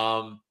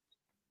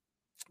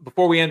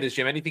 Before we end this,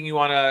 Jim, anything you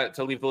want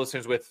to leave the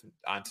listeners with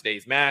on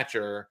today's match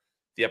or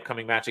the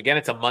upcoming match? Again,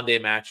 it's a Monday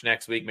match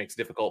next week, makes it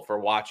difficult for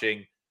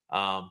watching,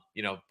 but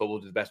we'll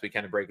do the best we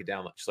can to break it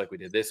down just like we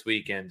did this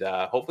week. And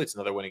hopefully it's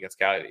another win against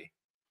Cagliari.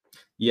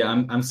 Yeah,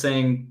 I'm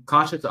saying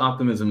cautious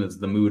optimism is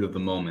the mood of the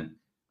moment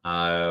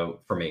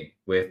for me,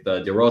 with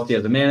De Rossi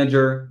as a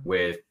manager,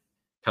 with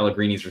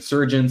Pellegrini's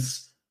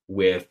resurgence,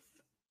 with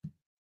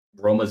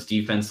Roma's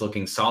defense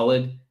looking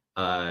solid.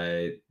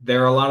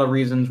 There are a lot of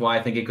reasons why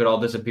I think it could all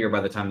disappear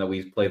by the time that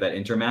we play that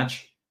Inter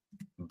match,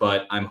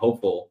 but I'm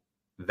hopeful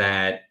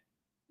that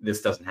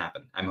this doesn't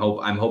happen. I'm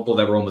hopeful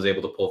that Roma's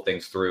able to pull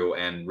things through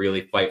and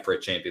really fight for a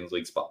Champions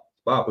League spot,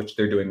 which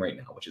they're doing right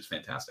now, which is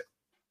fantastic.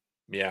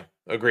 Yeah,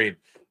 agreed.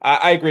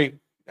 I agree.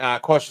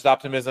 Cautious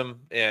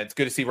optimism. It's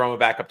good to see Roma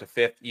back up to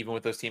 5th, even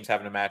with those teams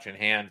having a match in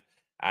hand.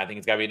 I think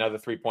it's got to be another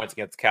 3 points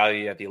against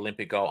Cagliari at the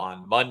Olimpico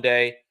on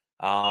Monday.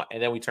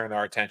 And then we turn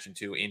our attention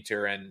to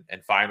Inter and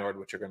Feyenoord,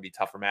 which are going to be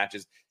tougher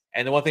matches.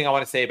 And the one thing I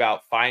want to say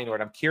about Feyenoord,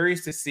 I'm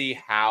curious to see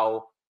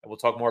how, and we'll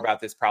talk more about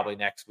this probably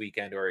next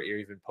weekend or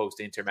even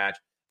post-Inter match,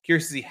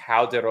 curious to see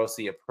how De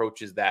Rossi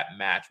approaches that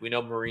match. We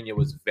know Mourinho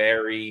was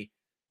very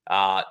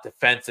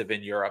defensive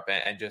in Europe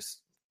and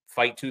just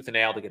fight tooth and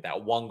nail to get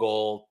that one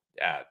goal,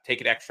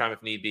 take it extra time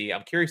if need be.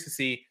 I'm curious to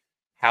see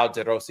how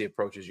De Rossi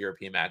approaches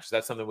European matches.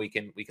 That's something we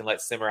can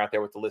let simmer out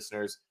there with the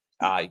listeners.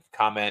 You can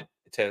comment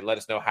to let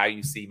us know how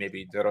you see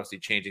maybe De Rossi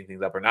changing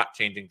things up or not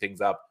changing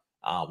things up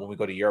when we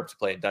go to Europe to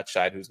play a Dutch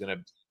side who's going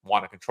to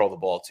want to control the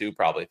ball too,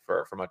 probably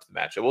for much of the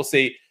match. So we'll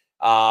see.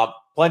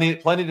 Plenty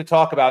to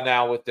talk about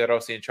now with De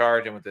Rossi in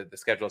charge and with the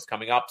schedules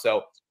coming up.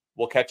 So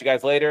we'll catch you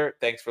guys later.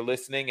 Thanks for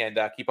listening, and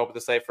keep up with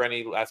the site for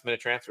any last-minute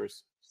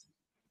transfers.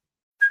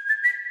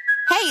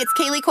 Hey, it's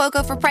Kaylee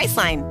Cuoco for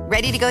Priceline.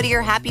 Ready to go to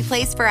your happy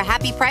place for a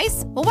happy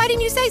price? Well, why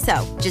didn't you say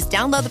so? Just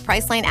download the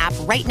Priceline app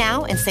right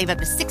now and save up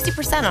to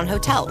 60% on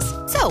hotels.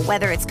 So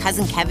whether it's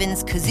Cousin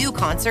Kevin's Kazoo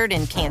Concert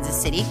in Kansas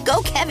City,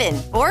 go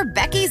Kevin, or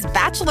Becky's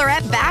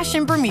Bachelorette Bash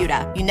in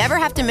Bermuda, you never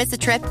have to miss a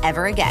trip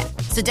ever again.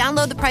 So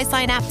download the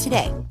Priceline app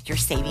today. Your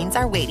savings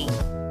are waiting.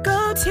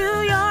 Go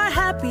to your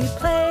happy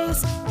place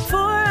for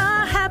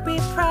a happy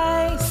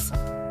price.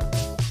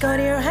 Go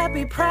to your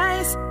happy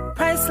price,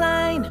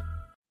 Priceline.